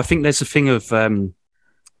as well. I think there's a thing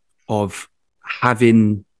of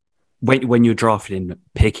having, when you're drafting,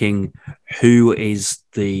 picking who is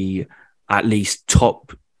the at least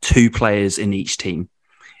top 2 players in each team.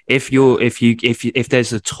 If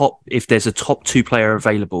there's a top 2 player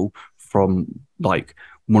available from like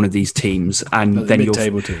one of these teams, and then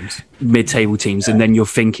mid-table teams, and then you're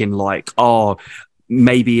thinking like,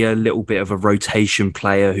 maybe a little bit of a rotation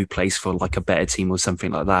player who plays for like a better team or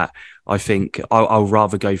something like that. I think I'll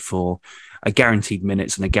rather go for a guaranteed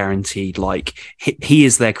minutes and a guaranteed, like, he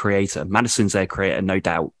is their creator. Maddison's their creator, no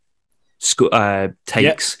doubt.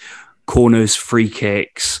 Takes corners, free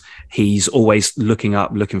kicks. He's always looking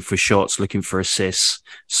up, looking for shots, looking for assists.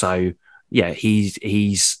 So yeah,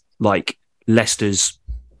 he's like Leicester's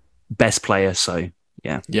best player. So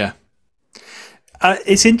yeah.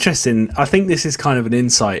 It's interesting. I think this is kind of an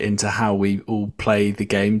insight into how we all play the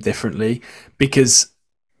game differently, because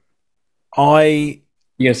you're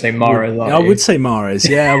gonna say Mahrez? I would say Mahrez.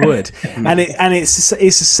 Yeah, I would. and it's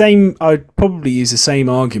the same. I'd probably use the same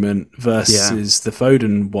argument versus the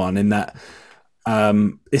Foden one, in that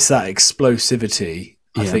it's that explosivity.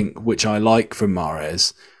 I think, which I like from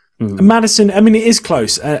Mahrez. Maddison, I mean, it is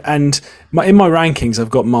close, and in my rankings,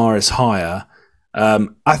 I've got Mahrez higher.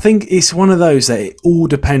 I think it's one of those that it all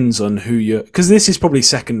depends on who you're, because this is probably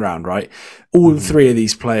second round, right? All 3 of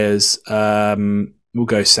these players will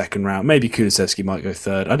go second round. Maybe Kulusevski might go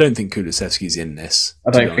third. I don't think Kulusevski's in this.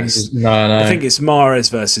 I don't think no. I think it's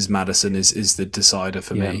Mahrez versus Maddison is the decider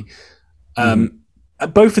for me.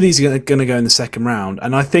 Both of these are going to go in the second round,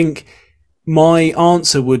 and I think my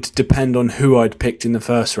answer would depend on who I'd picked in the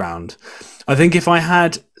first round. I think if I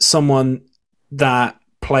had someone that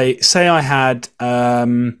say I had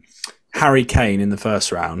Harry Kane in the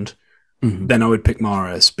first round, then I would pick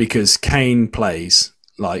Mahrez, because Kane plays.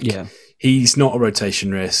 He's not a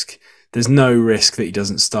rotation risk. There's no risk that he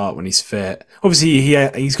doesn't start when he's fit. Obviously,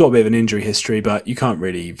 he's got a bit of an injury history, but you can't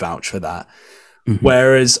really vouch for that.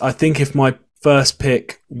 Whereas I think if my first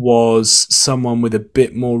pick was someone with a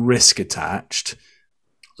bit more risk attached,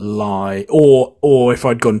 or if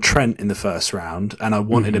I'd gone Trent in the first round and I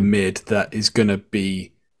wanted a mid that is going to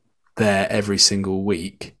be there every single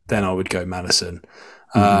week, then I would go Maddison.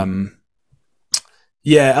 I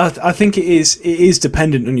think it is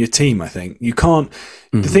dependent on your team. I think you can't.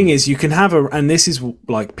 The thing is, you can have and this is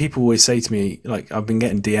like, people always say to me, like, I've been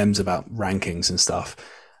getting DMs about rankings and stuff,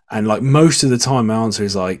 and like most of the time my answer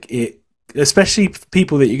is like, especially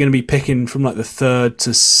people that you're going to be picking from like the 3rd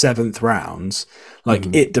to 7th rounds, like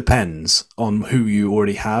it depends on who you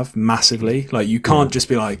already have massively. Like you can't just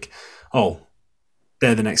be like, oh,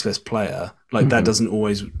 they're the next best player. Like that doesn't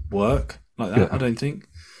always work like that. I don't think.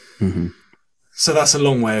 So that's a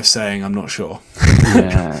long way of saying I'm not sure.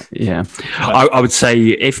 I would say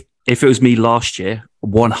if if it was me last year,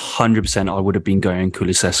 100% I would have been going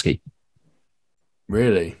Kulusevski.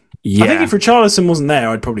 Really? Yeah. I think if Richarlison wasn't there,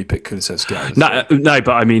 I'd probably pick Kulusevski. No,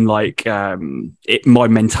 but I mean, like, my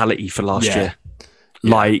mentality for last year. Yeah.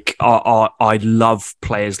 Like, I love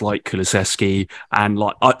players like Kulusevski, and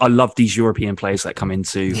like I love these European players that come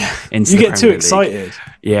into you the get too League. Excited.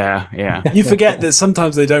 Yeah. You forget that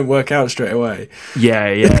sometimes they don't work out straight away.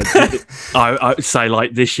 Yeah. I say,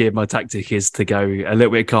 like, this year my tactic is to go a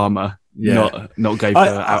little bit calmer, not go for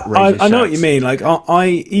outrageous. I know what you mean. Like, I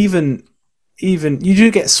even you do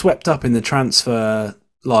get swept up in the transfer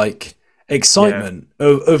like excitement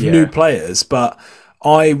of new players, but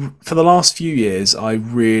for the last few years, I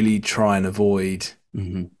really try and avoid.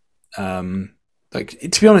 Like,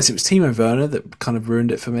 to be honest, it was Timo Werner that kind of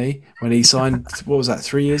ruined it for me when he signed. What was that?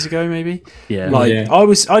 3 years ago, maybe. Yeah. I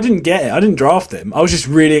didn't get it. I didn't draft him. I was just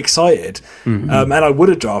really excited, and I would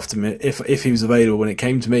have drafted him if he was available when it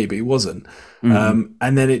came to me, but he wasn't. And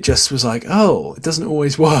then it just was like, oh, it doesn't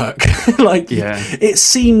always work. It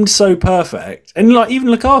seemed so perfect, and like even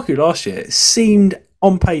Lukaku last year, it seemed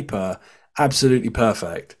on paper absolutely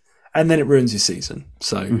perfect, and then it ruins your season.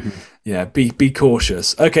 So be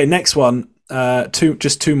cautious. Okay, next one.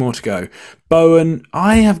 Two more to go. Bowen.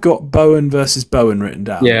 I have got Bowen versus Bowen written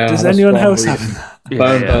down. Yeah. Does anyone else have that?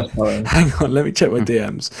 Bowen versus Bowen. Hang on, let me check my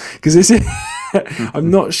DMs because this is.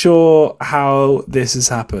 I'm not sure how this has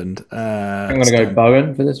happened. I'm going to go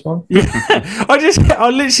Bowen for this one. Yeah, I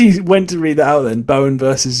literally went to read that out. Then Bowen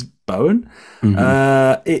versus Bowen.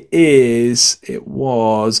 It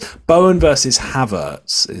was Bowen versus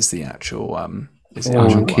Havertz is the actual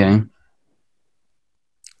okay. one.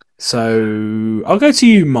 So I'll go to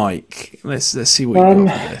you, Mike. Let's see what you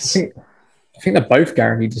got for this. I think they're both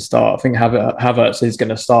guaranteed to start. I think Havertz is going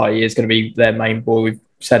to start. He is going to be their main boy. We've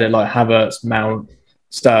said it, like Havertz, Mount,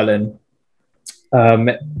 Sterling.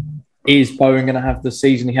 Is Bowen going to have the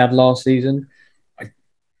season he had last season? I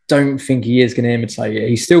don't think he is going to imitate it.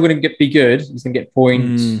 He's still going to be good. He's going to get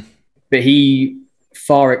points, but he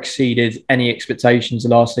far exceeded any expectations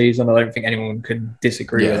of last season. I don't think anyone can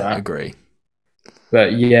disagree with that. I agree.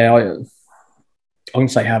 But yeah, I'm going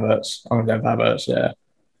to say Havertz. I'm going to go with Havertz, yeah.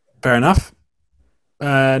 Fair enough.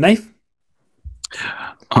 Nath?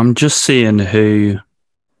 I'm just seeing who...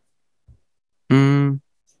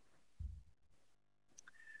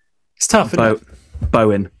 It's tough, isn't it?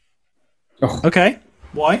 Bowen. Oh. Okay.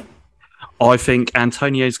 Why? I think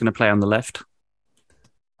Antonio's going to play on the left.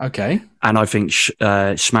 Okay. And I think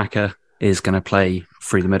Schmacker is going to play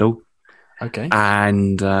through the middle. Okay.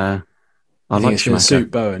 And... I like Schmacker.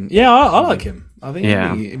 Suit Bowen. Yeah, I like him. I think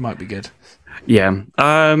it might be good. Yeah. He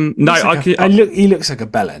looks like a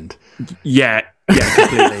bellend. Yeah,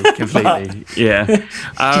 completely. Yeah.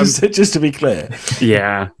 Just to be clear.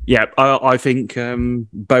 Yeah. I think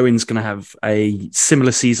Bowen's going to have a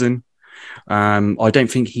similar season. I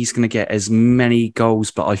don't think he's going to get as many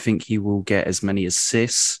goals, but I think he will get as many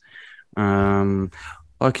assists. It's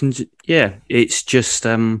just.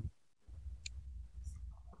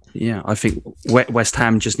 I think West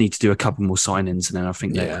Ham just need to do a couple more signings, and then I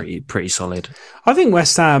think they're pretty solid. I think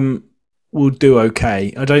West Ham will do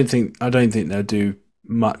okay. I don't think they'll do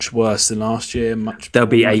much worse than last year. They'll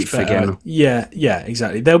be eighth again. Yeah,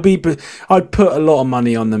 exactly. They'll be. I'd put a lot of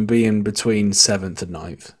money on them being between 7th and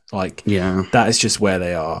 9th. That is just where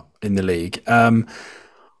they are in the league.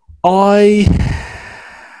 I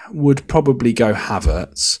would probably go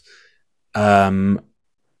Havertz.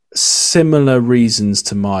 Similar reasons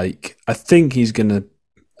to Mike. I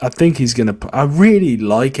really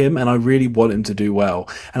like him and I really want him to do well.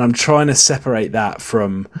 And I'm trying to separate that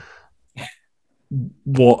from I'm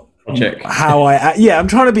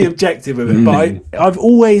trying to be objective with it. But I've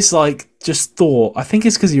always just thought, I think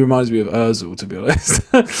it's because he reminds me of Ozil, to be honest.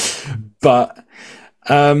 But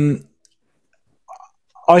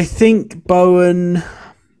I think Bowen,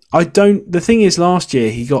 the thing is last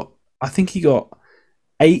year he got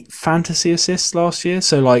 8 fantasy assists last year.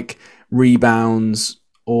 So rebounds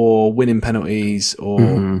or winning penalties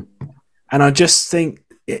and I just think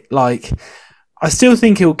I still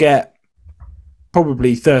think he'll get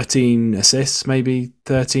probably 13 assists, maybe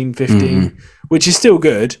 13, 15, which is still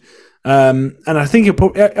good. And I think he'll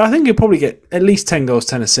probably get at least 10 goals,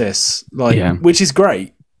 10 assists, which is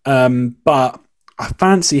great. But I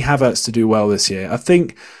fancy Havertz to do well this year. I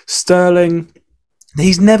think Sterling,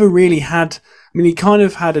 he's never really had. I mean, he kind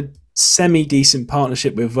of had a semi-decent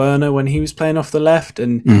partnership with Werner when he was playing off the left,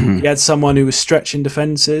 and he had someone who was stretching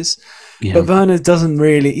defences. Yeah. But Werner doesn't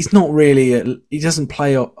he doesn't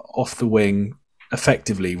play off the wing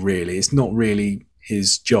effectively, really. It's not really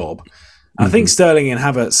his job. I think Sterling and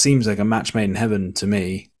Havertz seems like a match made in heaven to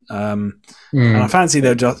me. And I fancy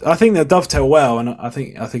I think they'll dovetail well, and I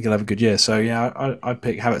think he'll have a good year. So yeah, I'd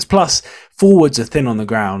pick Havertz. Plus, forwards are thin on the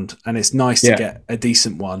ground, and it's nice to get a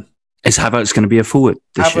decent one. Is Havertz going to be a forward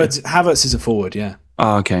this year? Havertz is a forward, yeah.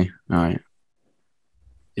 Oh, okay. All right.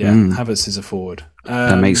 Yeah, Havertz is a forward.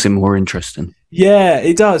 That makes it more interesting. Yeah,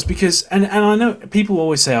 it does, because and I know people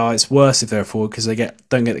always say, it's worse if they're a forward because they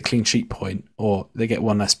don't get the clean sheet point, or they get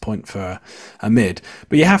one less point for a mid.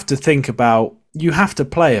 But you have to think about, you have to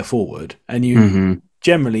play a forward, and you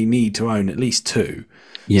generally need to own at least 2.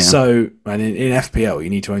 Yeah. So, and in FPL you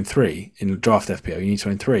need to own 3. In draft FPL you need to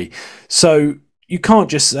own 3. So you can't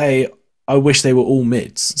just say, I wish they were all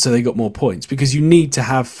mids so they got more points, because you need to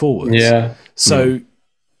have forwards. Yeah. So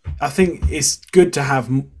I think it's good to have.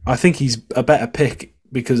 I think he's a better pick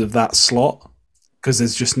because of that slot, because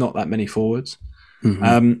there's just not that many forwards.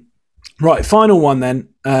 Right, final one then.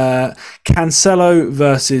 Cancelo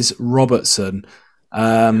versus Robertson.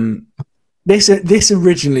 This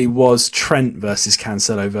originally was Trent versus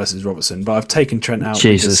Cancelo versus Robertson, but I've taken Trent out.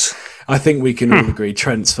 Jesus. I think we can all agree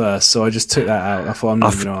Trent's first, so I just took that out. I thought I'm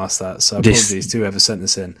not going to ask that, so apologies to whoever sent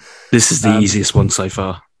this in. This is the easiest one so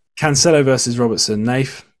far. Cancelo versus Robertson.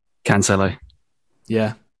 Nath? Cancelo.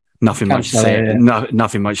 Yeah. Nothing much to say. Yeah.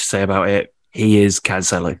 Nothing much to say about it. He is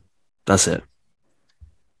Cancelo. That's it.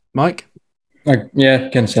 Mike? Yeah,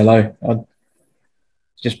 Cancelo.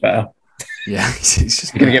 Just better. Yeah, he's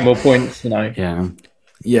just going to get more points, Yeah.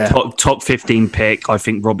 Top 15 pick. I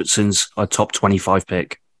think Robertson's a top 25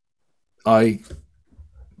 pick. I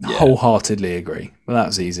wholeheartedly agree. Well, that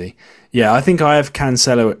was easy. Yeah, I think I have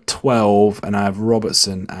Cancelo at 12 and I have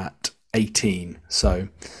Robertson at 18. So,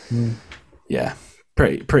 yeah,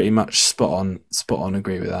 pretty much spot on.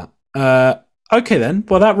 Agree with that. Okay then.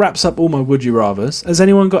 Well, that wraps up all my would you rathers. Has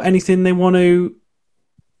anyone got anything they want to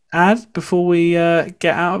add before we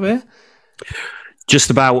get out of here? Just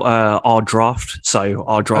about our draft. So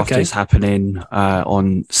our draft is happening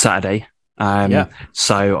on Saturday.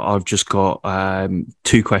 So I've just got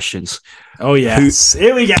 2 questions. Oh yes,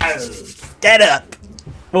 here we go. Get up.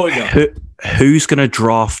 What we got? Who's going to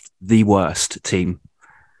draft the worst team?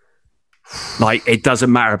 Like, it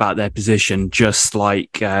doesn't matter about their position. Just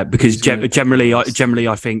like because generally,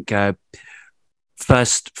 I think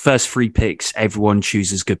first 3 picks, everyone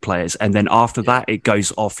chooses good players, and then after that, it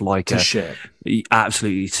goes off like shit.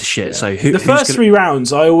 Absolutely to shit. Yeah. So the first 3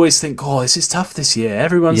 rounds, I always think, this is tough this year.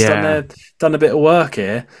 Everyone's done a bit of work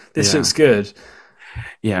here. This looks good.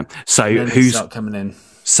 Yeah. So who's coming in?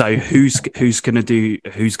 So who's going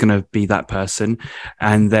to be that person?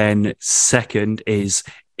 And then second is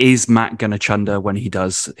Matt going to chunder when he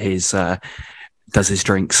does his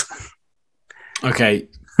drinks? Okay.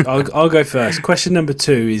 I'll go first. Question number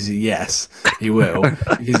 2 is yes, he will,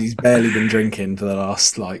 because he's barely been drinking for the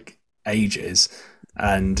last ages,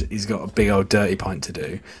 and he's got a big old dirty pint to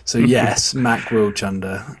do. So yes, Mac will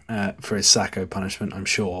chunder for his Sacco punishment, I'm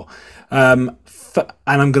sure. And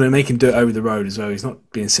I'm going to make him do it over the road as well. He's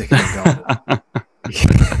not being sick of the garden.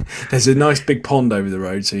 There's a nice big pond over the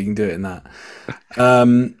road, so you can do it in that.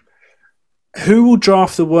 Who will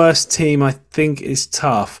draft the worst team? I think is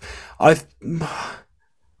tough. I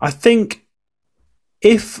think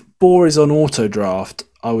if Boar is on auto draft,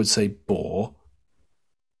 I would say Boar.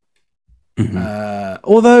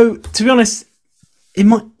 Although, to be honest, he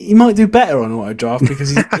might do better on auto draft because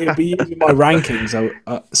he'll be using my rankings.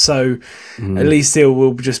 So at least he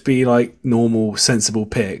will just be normal, sensible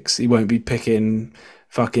picks. He won't be picking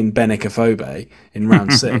fucking Benik Afobe in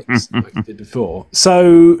round 6 like he did before.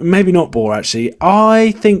 So maybe not Boar, actually.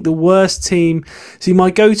 I think the worst team... See, my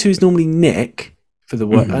go-to is normally Nick for the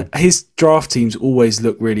worst. His draft teams always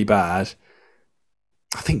look really bad.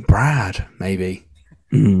 I think Brad, maybe.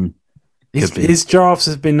 His drafts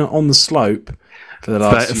have been on the slope for the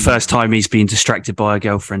last... First time he's been distracted by a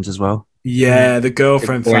girlfriend as well. Yeah, the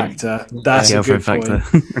girlfriend factor. That's a good point.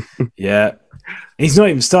 Yeah. He's not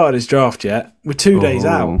even started his draft yet. We're 2 days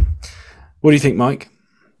out. What do you think, Mike?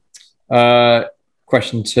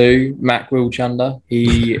 Question 2, Mac will chunder.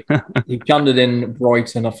 He chundered in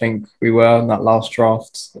Brighton, I think we were in that last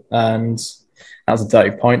draft, and that was a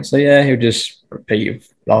dirty point. So yeah, he'll just repeat of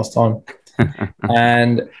last time.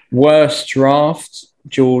 And worst draft,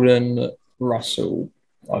 Jordan Russell.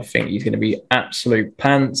 I think he's going to be absolute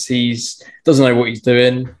pants. He's doesn't know what he's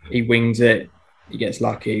doing. He wings it. He gets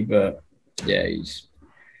lucky, but yeah, he's.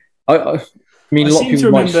 I mean, I seem to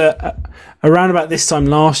remember around about this time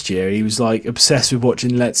last year, he was obsessed with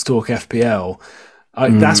watching Let's Talk FPL.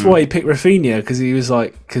 That's why he picked Rafinha, because he was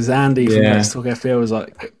because Andy from Let's Talk FPL was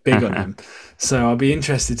big on him. So I'll be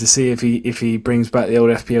interested to see if he brings back the old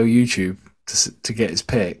FPL YouTube to get his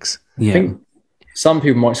picks. Yeah. some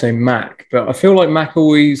people might say Mac, but I feel like Mac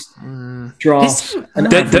always drafts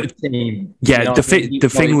an average team. Yeah, the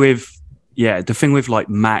thing with like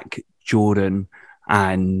Mac, Jordan,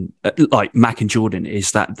 and like Mac and Jordan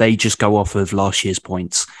is that they just go off of last year's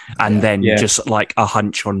points and then just like a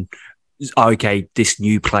hunch on, okay, this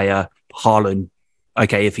new player, Haaland,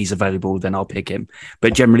 okay, if he's available, then I'll pick him.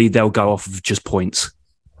 But generally, they'll go off of just points.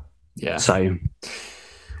 Yeah. So,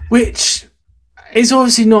 which is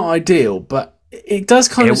obviously not ideal, but it does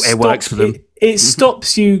kind of it works for them. It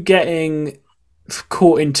stops you getting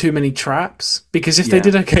caught in too many traps, because if they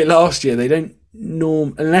did okay last year, they don't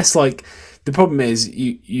unless like the problem is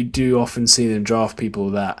you do often see them draft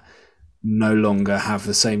people that no longer have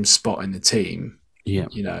the same spot in the team. Yeah.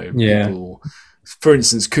 You know, people, for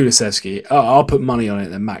instance, Kulusevski, I'll put money on it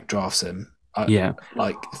that Mac drafts him.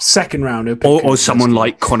 Like second round, or someone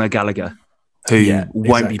like Conor Gallagher, who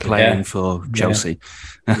won't be playing for Chelsea.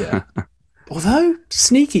 Yeah. Although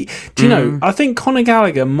sneaky, do you know? I think Conor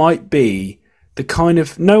Gallagher might be the kind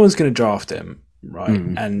of, no one's going to draft him, right?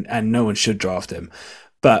 And no one should draft him,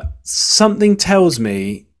 but something tells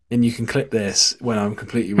me, and you can clip this when I'm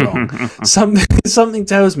completely wrong. something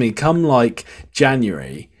tells me, come like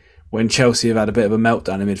January, when Chelsea have had a bit of a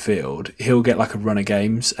meltdown in midfield, he'll get like a run of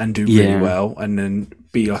games and do really well, and then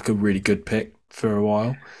be like a really good pick for a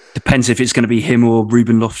while. Depends if it's going to be him or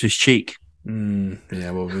Ruben Loftus-Cheek.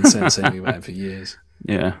 Yeah, well, we've been saying the same thing about him for years.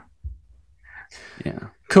 Yeah.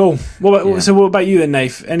 Cool. So what about you then,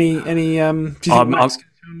 Nath? Any? Do you think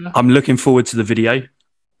I'm looking forward to the video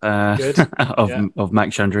of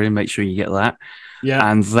Max Chandru. Make sure you get that. Yeah.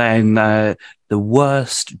 And then the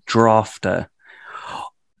worst drafter.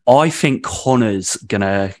 I think Connor's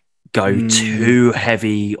gonna go too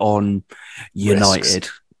heavy on United.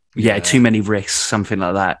 Risks. Yeah, too many risks, something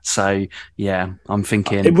like that. So, yeah, I'm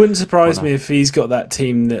thinking... It wouldn't surprise me if he's got that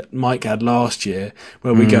team that Mike had last year,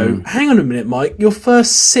 where we go, hang on a minute, Mike, your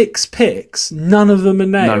first 6 picks, none of them are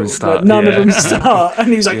nailed. None of them start. And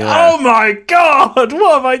he's like, oh my God,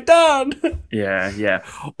 what have I done? Yeah.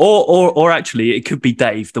 Or actually, it could be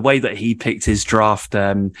Dave. The way that he picked his draft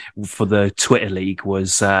for the Twitter league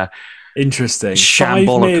was... interesting.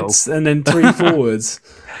 Shambolical. 5 mids and then 3 forwards.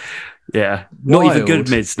 Yeah, not even good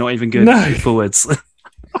mids, not even good forwards.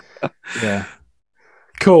 Yeah.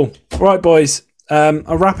 Cool. Right, boys.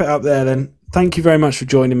 I'll wrap it up there then. Thank you very much for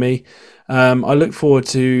joining me. I look forward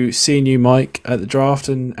to seeing you, Mike, at the draft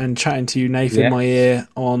and chatting to you, Nathan, in my ear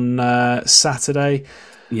on Saturday.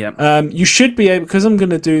 Yeah. You should be able, because I'm going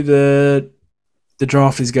to do the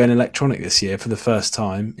draft is going electronic this year for the first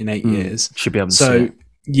time in 8 years. Should be able to see it.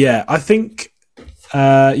 Yeah, I think,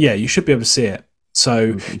 you should be able to see it.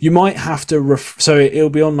 So you might have to, so it'll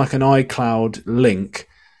be on like an iCloud link.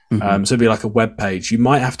 So it'll be like a web page. You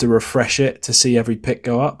might have to refresh it to see every pick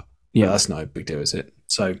go up. Yeah, that's no big deal, is it?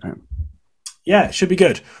 So yeah, it should be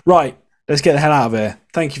good. Right, let's get the hell out of here.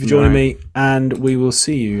 Thank you for joining me, and we will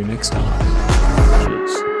see you next time.